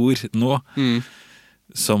metafor nå,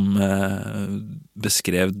 som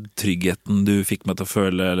beskrev tryggheten du fikk meg til å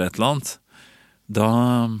føle eller et eller annet,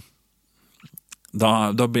 da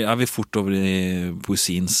er vi fort over i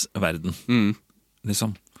poesiens verden,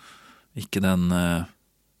 liksom. Ikke den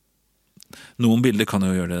noen bilder kan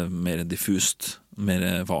jo gjøre det mer diffust,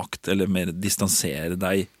 mer vagt, eller mer distansere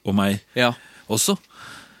deg og meg også.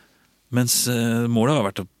 Mens målet har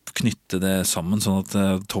vært å knytte det sammen, sånn at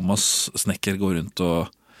Thomas Snekker går rundt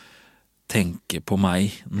og tenker på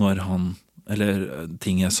meg når han, eller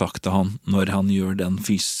ting jeg har sagt til han, når han gjør den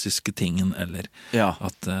fysiske tingen, eller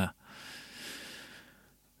at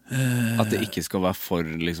det ikke skal være for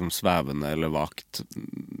liksom svevende eller vagt,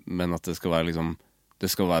 men at det skal være liksom, det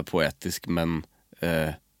skal være poetisk, men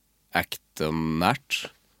ekte og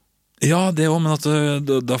nært. Ja, det også, men at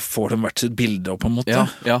da får de hvert sitt bilde på en måte.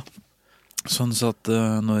 Ja. Sånn så at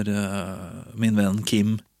når min venn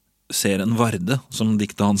Kim ser en varde, som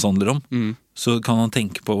diktet hans handler om, så kan han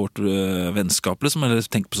tenke på vårt vennskap, liksom, eller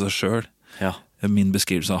tenke på seg selv. Ja. Min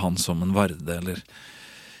beskrivelse av han som en varde, eller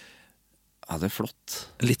Ja, det er flott.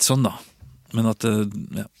 litt sånn da. Men at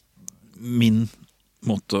min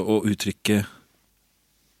måte å uttrykke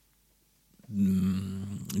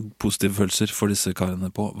positive følelser for disse karene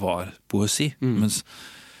på var poesi. Mens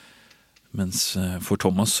for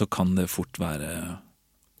Thomas så kan det fort være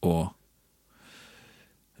å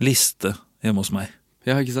liste hjemme hos meg,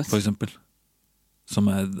 Ja, ikke sant? for eksempel. Som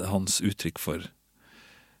er hans uttrykk for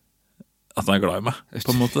at han er glad i meg,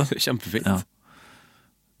 på en måte. Kjempefint. Ja.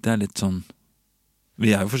 Det er litt sånn,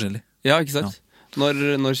 vi er jo forskjellige. Ja, ikke sant? Når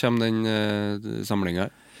kommer den samlingen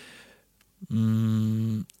her?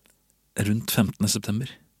 Rundt 15. september.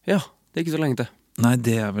 Ja, det er ikke så lenge til. Nei,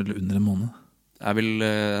 det er vel under en måned. Jeg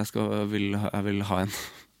vil ha en.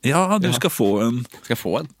 Ja, du skal få en. Skal jeg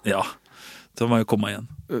få en? Ja, da må jeg komme meg igjen.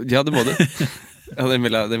 Ja, det må du. Ja, den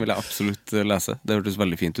vil jeg absolutt lese. Det hørtes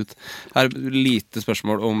veldig fint ut. Her er et lite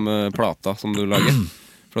spørsmål om plata som du lager.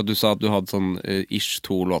 For at du sa at du hadde sånn ish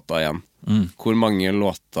 2 låter igjen. Hvor mange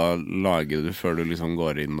låter lager du før du liksom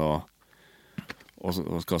går inn og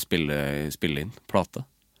skal spille inn plate?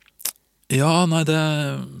 Ja, nei,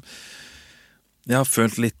 jeg har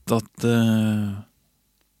følt litt at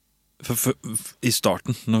i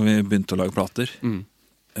starten, når vi begynte å lage plater,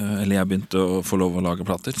 eller jeg begynte å få lov å lage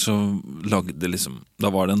plater, så da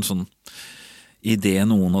var det en sånn idé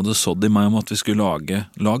noen hadde sådd i meg om at vi skulle lage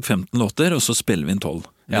 15 låter, og så spiller vi inn 12,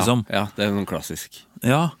 liksom. Ja, det er noen klassisk.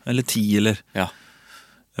 Ja, eller 10, eller. Ja.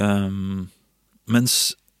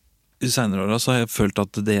 Mens i senere åra så har jeg følt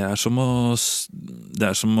at det er som å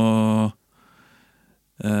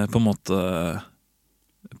på en måte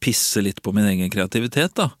pisse litt på min egen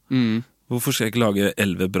kreativitet, da. Hvorfor skal jeg ikke lage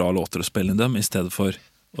 11 bra låter og spille dem, i stedet for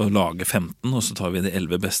å lage 15, og så tar vi de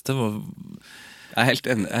 11 beste? Jeg er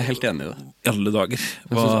helt enig i det. I alle dager.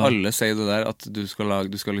 Jeg synes alle sier det der, at du skal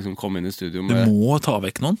liksom komme inn i studio med... Du må ta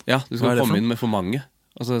vekk noen. Ja, du skal komme inn med for mange.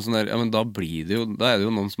 Altså, sånn der, ja, men da er det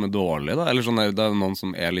jo noen som er dårlige, da. Eller sånn der, da er det noen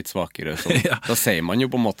som er litt svakere. Da sier man jo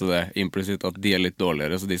på en måte det implisitt, at de er litt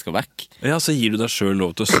dårligere, så de skal vekk. Ja, så gir du deg selv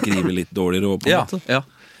lov til å skrive litt dårligere på en måte. Ja.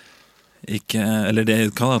 Ikke, eller det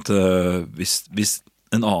kan at hvis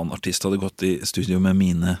en annen artist hadde gått i studio med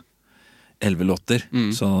mine 11 låter,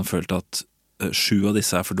 så hadde han følt at 7 av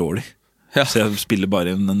disse er for dårlig. Så jeg spiller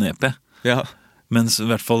bare en EP. Ja. Mens i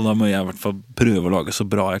hvert fall, da må jeg i hvert fall prøve å lage så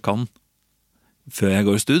bra jeg kan før jeg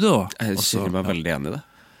går i studio. Jeg kjenner meg veldig enig i det.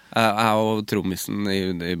 Jeg og trommisen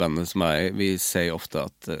i bandet som er i, vi sier ofte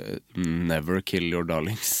at never kill your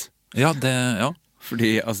darlings. Ja. Fordi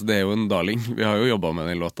altså, det er jo en darling. Vi har jo jobbet med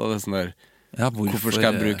den låta. Det er sånn der, hvorfor skal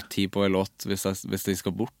jeg bruke tid på en låt hvis den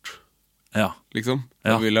skal bort? Ja. Liksom.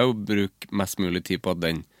 Da vil jeg jo bruke mest mulig tid på at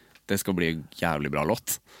det skal bli en jævlig bra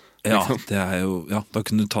låt. Ja, Liksom. det er jo, da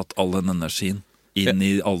kunne du tatt all den energien inn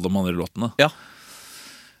i alle de andre låtene. Ja.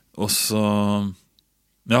 Og så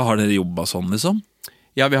har dere jobbet sånn liksom?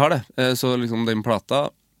 Ja, vi har det. Så liksom den plata,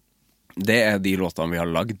 det er de låtene vi har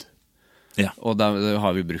lagd. Ja. Og da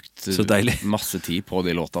har vi brukt så deilig. Masse tid på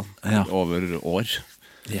de låtene. Ja. Over år.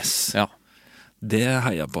 Yes. Ja. Det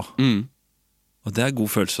heier jeg på. Og det er god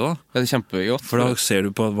følelse da. Det er kjempegodt. For da ser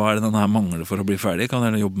du på hva er det denne her mangler for å bli ferdig. Kan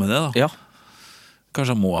dere jobbe med det da? Ja.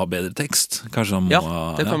 Kanskje han må ha bedre tekst. Kanskje han må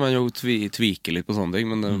det kan man jo tvike litt på sånne ting.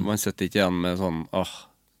 Men man setter ikke igjen med sånn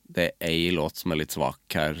det er en låt som er litt svak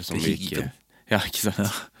her som vi ikke... Ja, ikke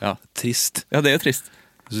sant? Ja. Trist. Ja, det er trist.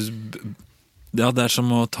 Ja, det er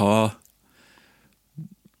som å ta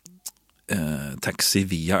taxi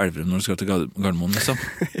via Elverum når du skal til Gardermoen liksom.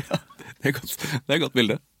 Ja, det er et godt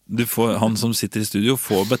bilde. Han som sitter i studio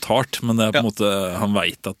får betalt, men det er på en måte, han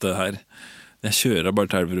vet at det her, jeg kjører bare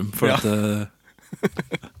til Elverum, for at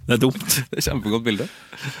det er dumt. Det er kjempegodt bilde.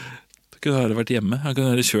 Da kunne jeg vært hjemme, jeg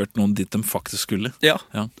kunne kjørt noen dit de faktisk skulle. Ja.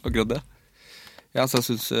 Akkurat det. Ja, så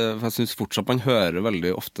jeg synes fortsatt man hører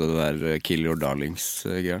veldig ofte det der Kill Your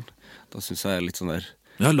Darlings-greiene. Da synes jeg litt sånn der...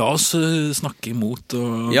 Ja, la oss snakke imot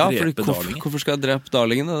og drepe darlingen. Hvorfor skal jeg drepe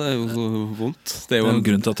darlingen? Det er jo så vondt. Det er jo en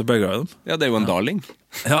grunn til at du blir glad i dem. Ja, det er jo en darling.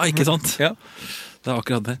 Ja, ikke sant? Ja. Det er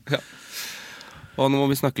akkurat det. Ja. Og nå må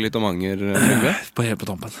vi snakke litt om anger, Trygve. Helt på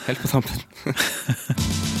tampen. Helt på tampen.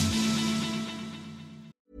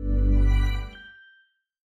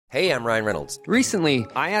 Hey, I'm Ryan Reynolds. Recently,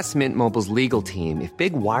 I asked Mint Mobile's legal team if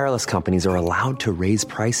big wireless companies are allowed to raise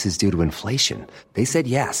prices due to inflation. They said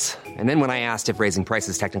yes. And then when I asked if raising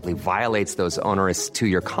prices technically violates those onerous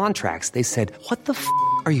two-year contracts, they said, "What the f***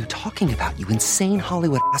 are you talking about, you insane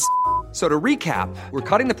Hollywood ass?" So to recap, we're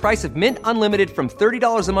cutting the price of Mint Unlimited from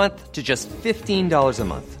 $30 a month to just $15 a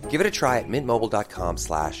month. Give it a try at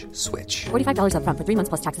mintmobile.com/switch. $45 up front for 3 months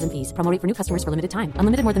plus taxes and fees. Promo rate for new customers for limited time.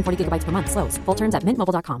 Unlimited more than 40 gigabytes per month. Slows full terms at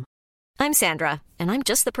mintmobile.com. I'm Sandra, and I'm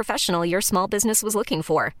just the professional your small business was looking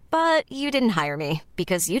for. But you didn't hire me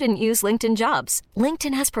because you didn't use LinkedIn Jobs.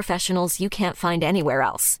 LinkedIn has professionals you can't find anywhere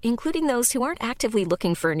else, including those who aren't actively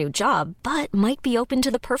looking for a new job, but might be open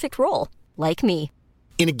to the perfect role, like me.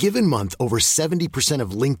 In a given month, over 70%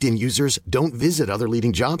 of LinkedIn users don't visit other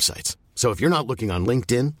leading job sites. So if you're not looking on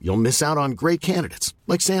LinkedIn, you'll miss out on great candidates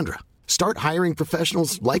like Sandra. Start hiring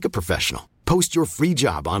professionals like a professional. Post your free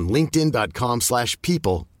job on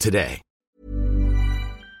linkedin.com/people today.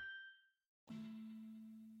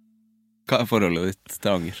 Hva er forholdet ditt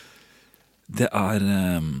til anger? Det er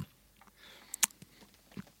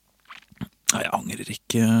Nei, jeg angrer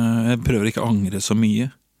ikke. Jeg prøver ikke å angre så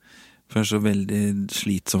mye. For det er så veldig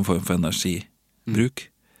slitsom form for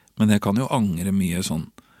energibruk. Men jeg kan jo angre mye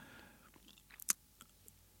sånn.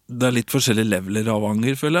 Det er litt forskjellige leveler av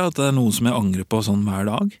anger, føler jeg. At det er noe som jeg angrer på sånn hver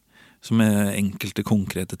dag. Som er enkelte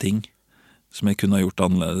konkrete ting. Som jeg kunne ha gjort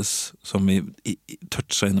annerledes. Som vi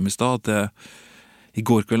toucha innom i stad. At jeg i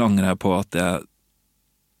går kveld angrer jeg på at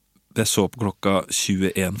jeg så på klokka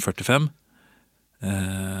 21:45.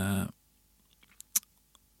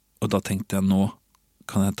 Og da tenkte jeg nå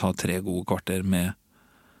kan jeg ta 3 gode kvarter med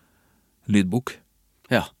lydbok.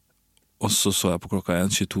 Ja. Og så jeg på klokka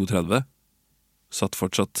 22:30. Satt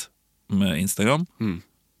fortsatt med Instagram.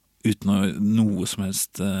 Uten noe som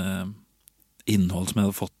helst innhold som jeg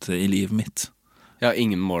hadde fått i livet mitt. Ja,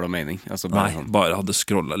 ingen mål og mening. Altså bare Nei, bare hadde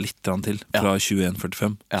scrollet litt til fra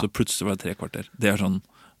 21:45. Så plutselig var det 3 kvarter. Det er sånn,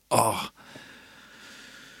 Og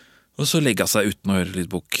så legge seg uten å høre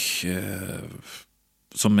lydbok,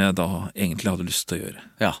 som jeg da egentlig hadde lyst til å gjøre.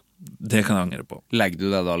 Ja. Det kan jeg angre på. Legger du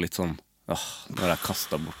deg da litt sånn, når jeg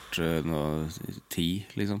kastet bort noe tid,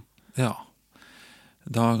 liksom? Ja.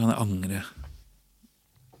 Da kan jeg angre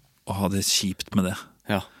og ha det kjipt med det.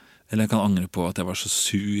 Ja. Eller jeg kan angre på at jeg var så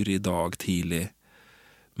sur i dag tidlig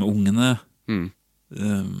med ungene.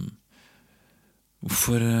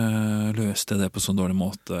 Hvorfor løste jeg det på sånn dårlig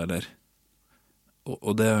måte, eller?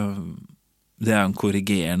 Og det er en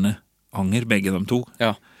korrigerende anger, begge de to.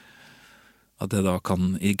 Ja. At det da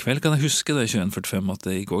kan, i kveld kan jeg huske det 21:45, at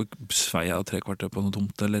i går svei jeg 3 kvarter på noe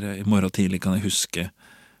tomt, eller i morgen tidlig kan jeg huske,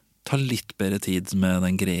 ta litt bedre tid med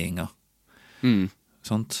den greiinga.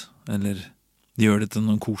 Sant? Eller gjør det til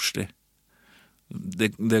noe koselig.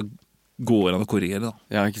 Det går an å korrigere da.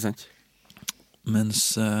 Ja, ikke sant?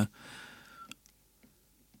 Mens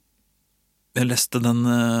jeg leste den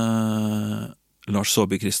Lars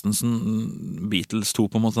Saabye Christensen, Beatles 2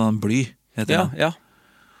 på en måte, den Bly heter Ja, det. ja.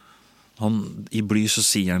 Han, i Bly så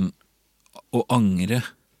sier han å angre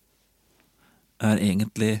er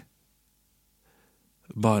egentlig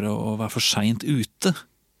bare å være for sent ute.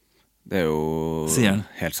 Det er jo Sier han.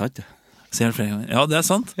 helt sant, det. Sier han flere ganger. Ja, det er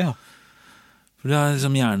sant. Ja. For det er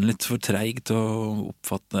liksom hjernen litt for treig til å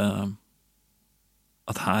oppfatte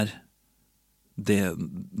at her, det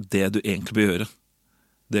du egentlig bør gjøre,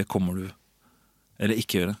 det kommer du, eller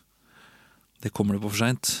ikke gjøre, det kommer du på for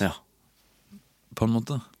sent. Ja. På en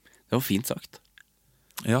måte. Det var fint sagt.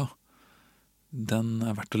 Ja. Den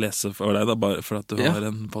er verdt å lese for deg da, bare for at du har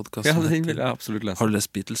en podcast. Ja, den vil jeg absolutt lese. Har du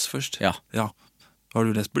lest Beatles først? Ja. Har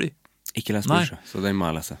du lest Bly? Ikke lest Bly, så den må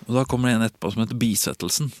jeg lese. Og da kommer det en etterpå som heter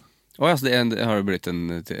Bisettelsen. Åja, så det har det blitt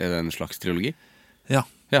er det en slags trilogi? Ja.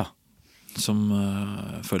 Ja. Som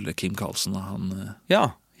følger Kim Karlsen. Ja,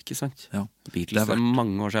 ikke sant? Ja. Beatles det er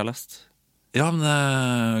mange år siden jeg har lest. Ja,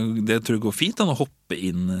 men det tror jeg går fint å hoppe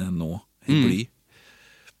inn nå i Bly.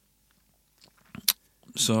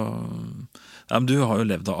 Så ja, men du har jo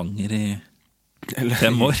levd av anger i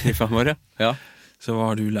 5 år. I 5 år, ja. Så hva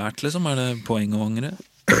har du lært, liksom? Er det poeng å angre?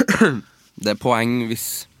 Det er poeng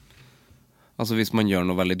hvis man gjør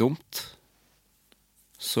noe veldig dumt,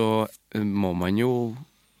 så må man jo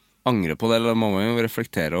angre på det, eller må man jo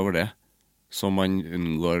reflektere over det, så man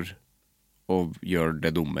unngår å gjøre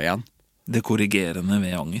det dumme igjen. Det korrigerende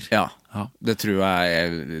ved anger. Ja. Det tror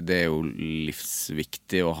jeg det er jo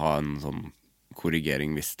livsviktig å ha en sånn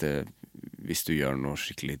korrigering hvis du gjør noe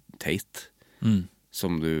skikkelig teit,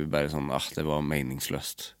 som du bare sånn, det var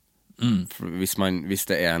meningsløst. Hvis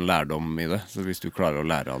det er en lærdom i det, så hvis du klarer å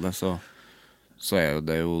lære av det, så er jo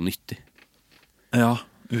det jo nyttig. Ja,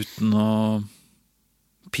 uten å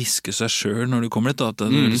piske seg selv når du kommer dit, at det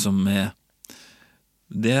liksom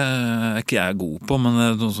det er ikke jeg god på, men det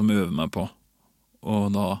er noen som øver meg på. Og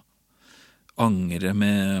da angre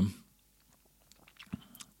med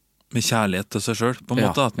kjærlighet til seg selv, på en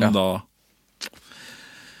måte. At man da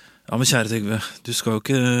ja, men kjære Trygve, du skal jo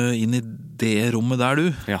ikke inn i det rommet der, du.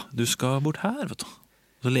 Ja. Du skal bort her, vet du.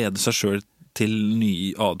 Så lede seg selv til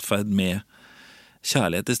ny adferd med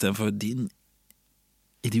kjærlighet i stedet for din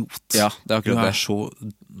idiot. Ja, det er akkurat det. Du er så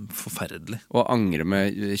forferdelig. Og angre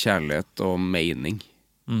med kjærlighet og mening,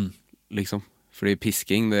 liksom. Fordi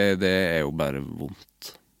pisking, det er jo bare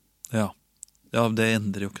vondt. Ja, det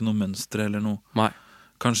endrer jo ikke noe mønster eller noe. Nei.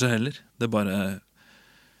 Kanskje heller. Det er bare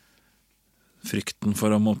frykten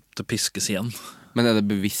for å måtte piskes igjen. Men er det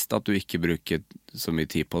bevisst at du ikke bruker så mye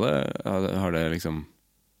tid på det? Har det liksom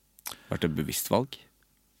vært et bevisst valg?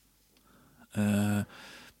 Ja,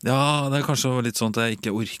 det er kanskje litt sånn at jeg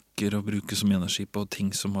ikke orker å bruke så mye energi på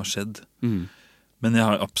ting som har skjedd. Men jeg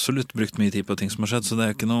har absolutt brukt mye tid på ting som har skjedd, så det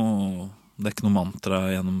er ikke noe mantra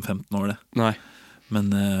gjennom 15 år, det. Nei. Men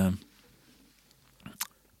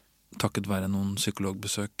takket være noen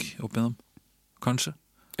psykologbesøk opp igjennom. Kanskje.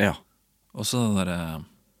 Ja. Og så det der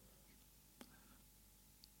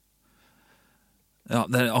ja,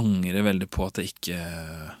 det angrer veldig på at jeg ikke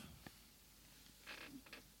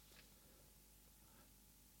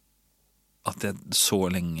at jeg så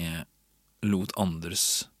lenge lot andres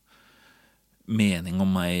mening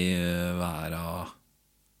om meg være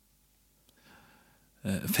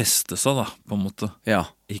feste seg da, på en måte,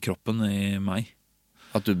 i kroppen, i meg.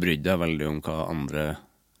 At du brydde deg veldig om hva andre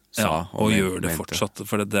sa, og gjør det fortsatt,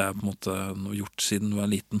 for det er på en måte noe gjort siden du var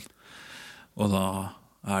liten. Og da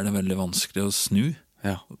er det veldig vanskelig å snu.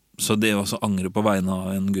 Ja. Så det å angre på vegne av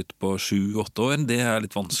en gutt på 7-8 år, det er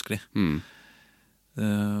litt vanskelig.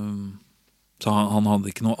 Så han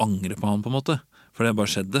hadde ikke noe å angre på han, på en måte, for det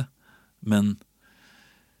bare skjedde. Men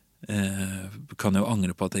kan jo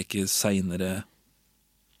angre på at jeg ikke senere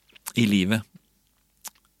i livet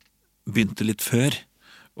begynte litt før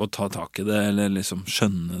å ta tak i det, eller liksom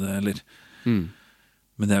skjønne det, eller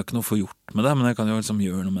men det er jo ikke noe å få gjort med det, men jeg kan jo liksom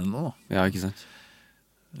gjøre noe med det nå. Ja, ikke sant?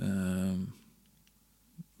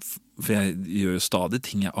 For jeg gjør jo stadig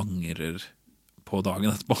ting jeg angrer på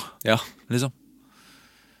dagen etterpå. Ja. Liksom.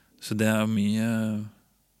 Så det er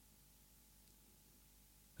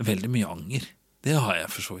veldig mye anger. Det har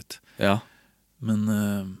jeg for så vidt. Ja. Men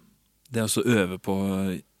det er også å øve på å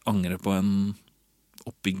angre på en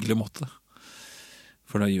oppbyggelig måte.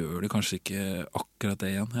 For da gjør du kanskje ikke akkurat det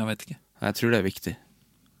igjen. Jeg vet ikke. Jeg tror det er viktig.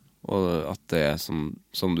 Og at det er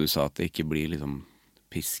som du sa, at det ikke blir liksom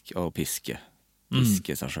piske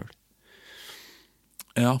seg selv.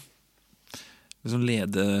 Ja. Liksom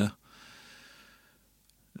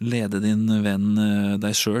lede din venn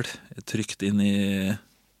deg selv trygt inn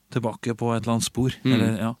tilbake på et eller annet spor.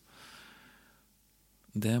 Eller, ja.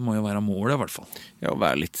 Det må jo være målet i hvert fall. Ja, å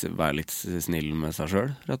være litt snill med seg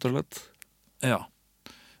selv, rett og slett. Ja.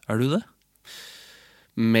 Er du det?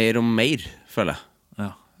 Mer og mer, føler jeg.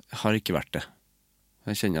 Ja. Jeg har ikke vært det.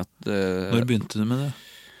 Jeg kjenner at Når begynte du med det?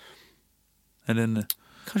 Eller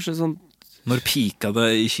kanskje sånn når pika det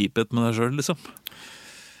i kjipet med deg selv, liksom?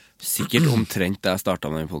 Sikkert omtrent da jeg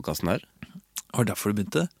startet med denne podcasten her. Var det derfor du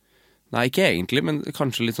begynte? Nei, ikke egentlig, men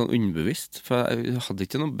kanskje litt sånn underbevisst. For jeg hadde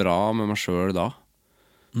ikke noe bra med meg selv da.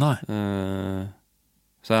 Nei.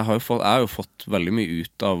 Så jeg har jo fått veldig mye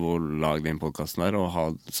ut av å lage den podcasten her, og ha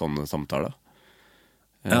sånne samtaler.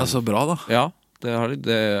 Ja, så bra da. Ja, det har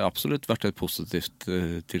absolutt vært et positivt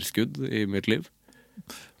tilskudd i mitt liv.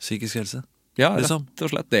 Psykisk helse. Ja, liksom. Rett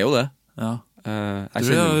og slett, det er jo det. Ja. Jeg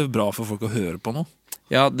tror det er bra for folk å høre på nå.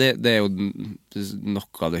 Ja, det er jo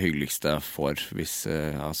noe av det hyggeligste jeg får hvis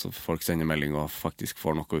folk sender melding og faktisk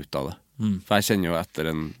får noe ut av det. For jeg kjenner jo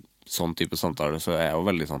etter en sånn type samtale, så er jeg jo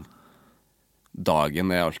veldig sånn,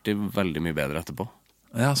 dagen er alltid veldig mye bedre etterpå.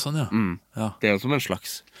 Ja, sånn ja. Ja. Det er jo som en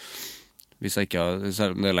slags, hvis jeg ikke har,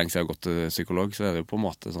 selv om det er lenge siden jeg har gått til psykolog, så er det jo på en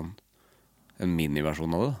måte sånn en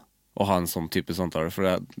miniversjon av det. Å ha en sånn type samtale, for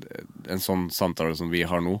en sånn samtale som vi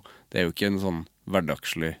har nå, det er jo ikke en sånn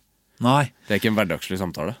hverdagslig. Nei. Det er ikke en hverdagslig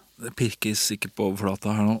samtale. Det pirkes ikke på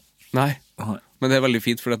overflata her nå. Nei. Men det er veldig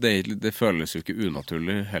fint, for det føles jo ikke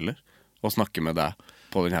unaturlig heller å snakke med deg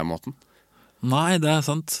på denne måten. Nei, det er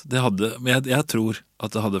sant. Men jeg tror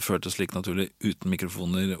at det hadde føltes slik naturlig uten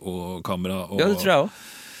mikrofoner og kamera. Og, ja, det tror jeg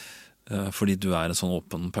også. Fordi du er en sånn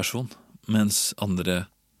åpen person. Mens andre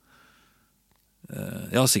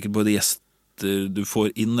ja, sikkert både gjester du får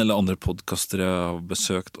inn, eller andre podcastere jeg har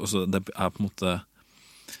besøkt. Også, det er på en måte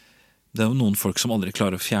det er jo noen folk som aldri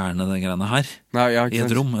klarer å fjerne den greiene her. Nei, ja, i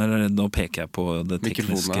et rom. Eller, nå peker jeg på det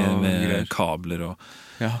tekniske med kabler og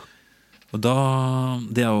ja. Og da,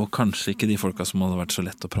 det er jo kanskje ikke de folka som hadde vært så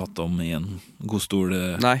lett å prate om i en god stol.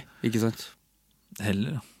 Nei, ikke sant.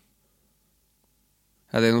 Heller.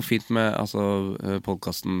 Ja, det er noe fint med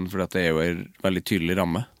podcasten, for det er jo en veldig tydelig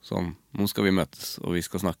ramme. Sånn, nå skal vi møtes, og vi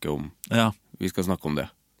skal snakke om det.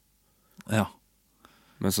 Ja.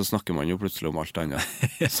 Men så snakker man jo plutselig om alt annet,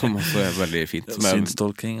 som også er veldig fint.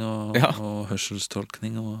 Synstolkning og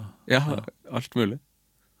hørselstolkning. Ja, alt mulig.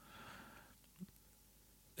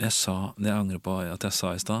 Jeg angrer på at jeg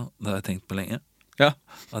sa i sted, det har jeg tenkt på lenge. Ja.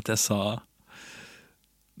 At jeg sa,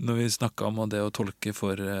 når vi snakket om det å tolke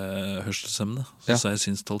for hørselshemmede, så sa jeg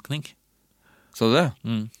synstolkning. Så det?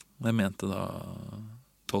 Jeg mente da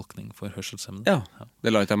tolkning for hørselshemmede. Ja, det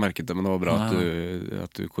la ikke jeg merke til, men det var bra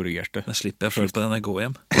at du korrigerte. Det slipper jeg følt på den jeg går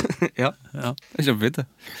hjem. Ja, det er kjempefint det.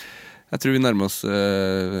 Jeg tror vi nærmer oss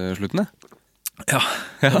slutten, Ja,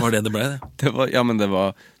 det var det ble det. Men det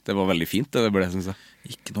var veldig fint det ble, synes jeg.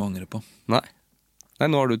 Ikke noe å angre på. Nei,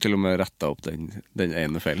 nå har du til og med rettet opp den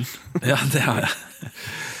ene feilen. Ja, det har jeg.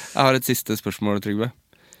 Jeg har et siste spørsmål, Trygve.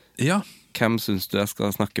 Ja. Hvem synes du jeg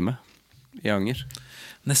skal snakke med i Anger?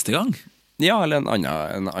 Neste gang? Ja, eller en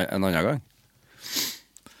annen gang.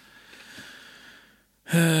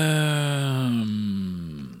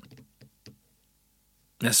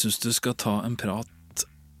 Jeg synes du skal ta en prat.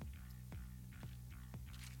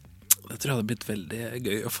 Jeg tror jeg hadde blitt veldig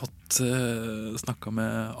gøy å fått snakket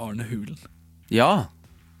med Arne Hulen. Ja.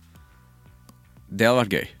 Det hadde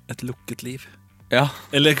vært gøy. Et lukket liv. Ja.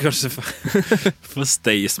 Eller kanskje for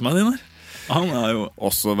Staysman din her. Han er jo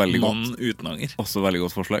også veldig mann uten anger. Også veldig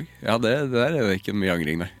godt forslag. Ja, det der er det ikke mye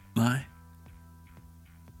angring der. Nei.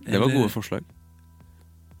 Det var gode forslag.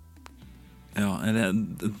 Ja, eller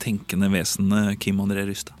tenkende vesen Kim André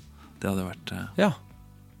Rystad. Det hadde vært ja.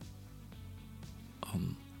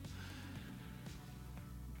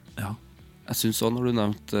 Ja. Jeg synes også når du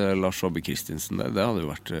nevnte Lars Saabye Christensen, det hadde jo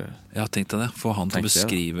vært Ja, tenkte det. Få han til å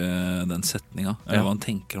beskrive den setningen, eller hva han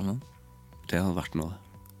tenker om den. Det hadde vært noe.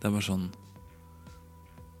 Det er bare sånn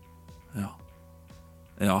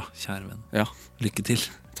Ja, kjære venn. Ja. Lykke til.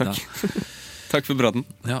 Takk. Takk for praten.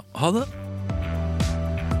 Ja, ha det.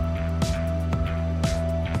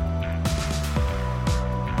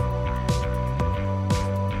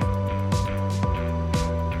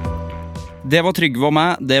 Det var Trygve og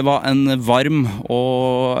meg. Det var en varm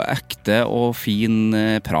og ekte og fin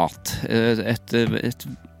prat.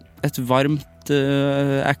 Et varmt,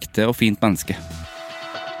 ekte og fint menneske.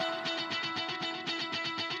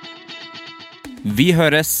 Vi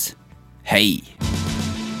høres. Hei.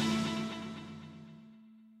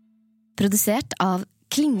 Produsert av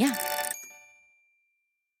Klinge.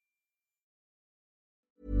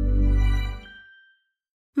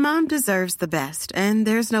 Mom deserves the best, and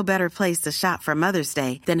there's no better place to shop for Mother's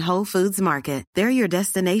Day than Whole Foods Market. They're your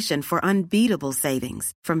destination for unbeatable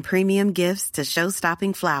savings, from premium gifts to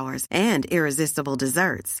show-stopping flowers and irresistible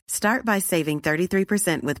desserts. Start by saving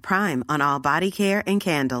 33% with Prime on all body care and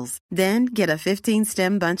candles. Then get a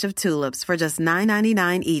 15-stem bunch of tulips for just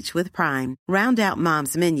 $9.99 each with Prime. Round out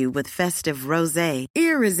Mom's menu with festive rosé,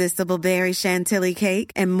 irresistible berry chantilly cake,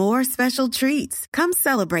 and more special treats. Come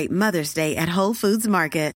celebrate Mother's Day at Whole Foods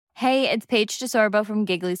Market. Hey, it's Paige DeSorbo from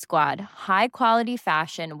Giggly Squad. High quality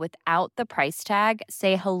fashion without the price tag.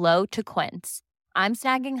 Say hello to Quince. I'm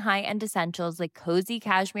snagging high-end essentials like cozy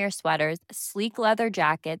cashmere sweaters, sleek leather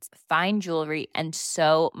jackets, fine jewelry, and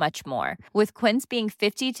so much more. With Quince being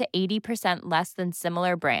 50 to 80% less than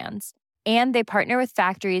similar brands. And they partner with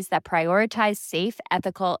factories that prioritize safe,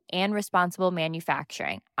 ethical, and responsible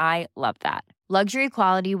manufacturing. I love that. Luxury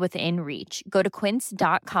quality within reach. Go to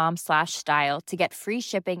quince.com/style to get free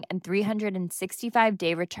shipping and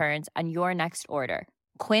 365-day returns on your next order.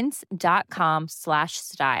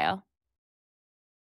 Quince.com/style.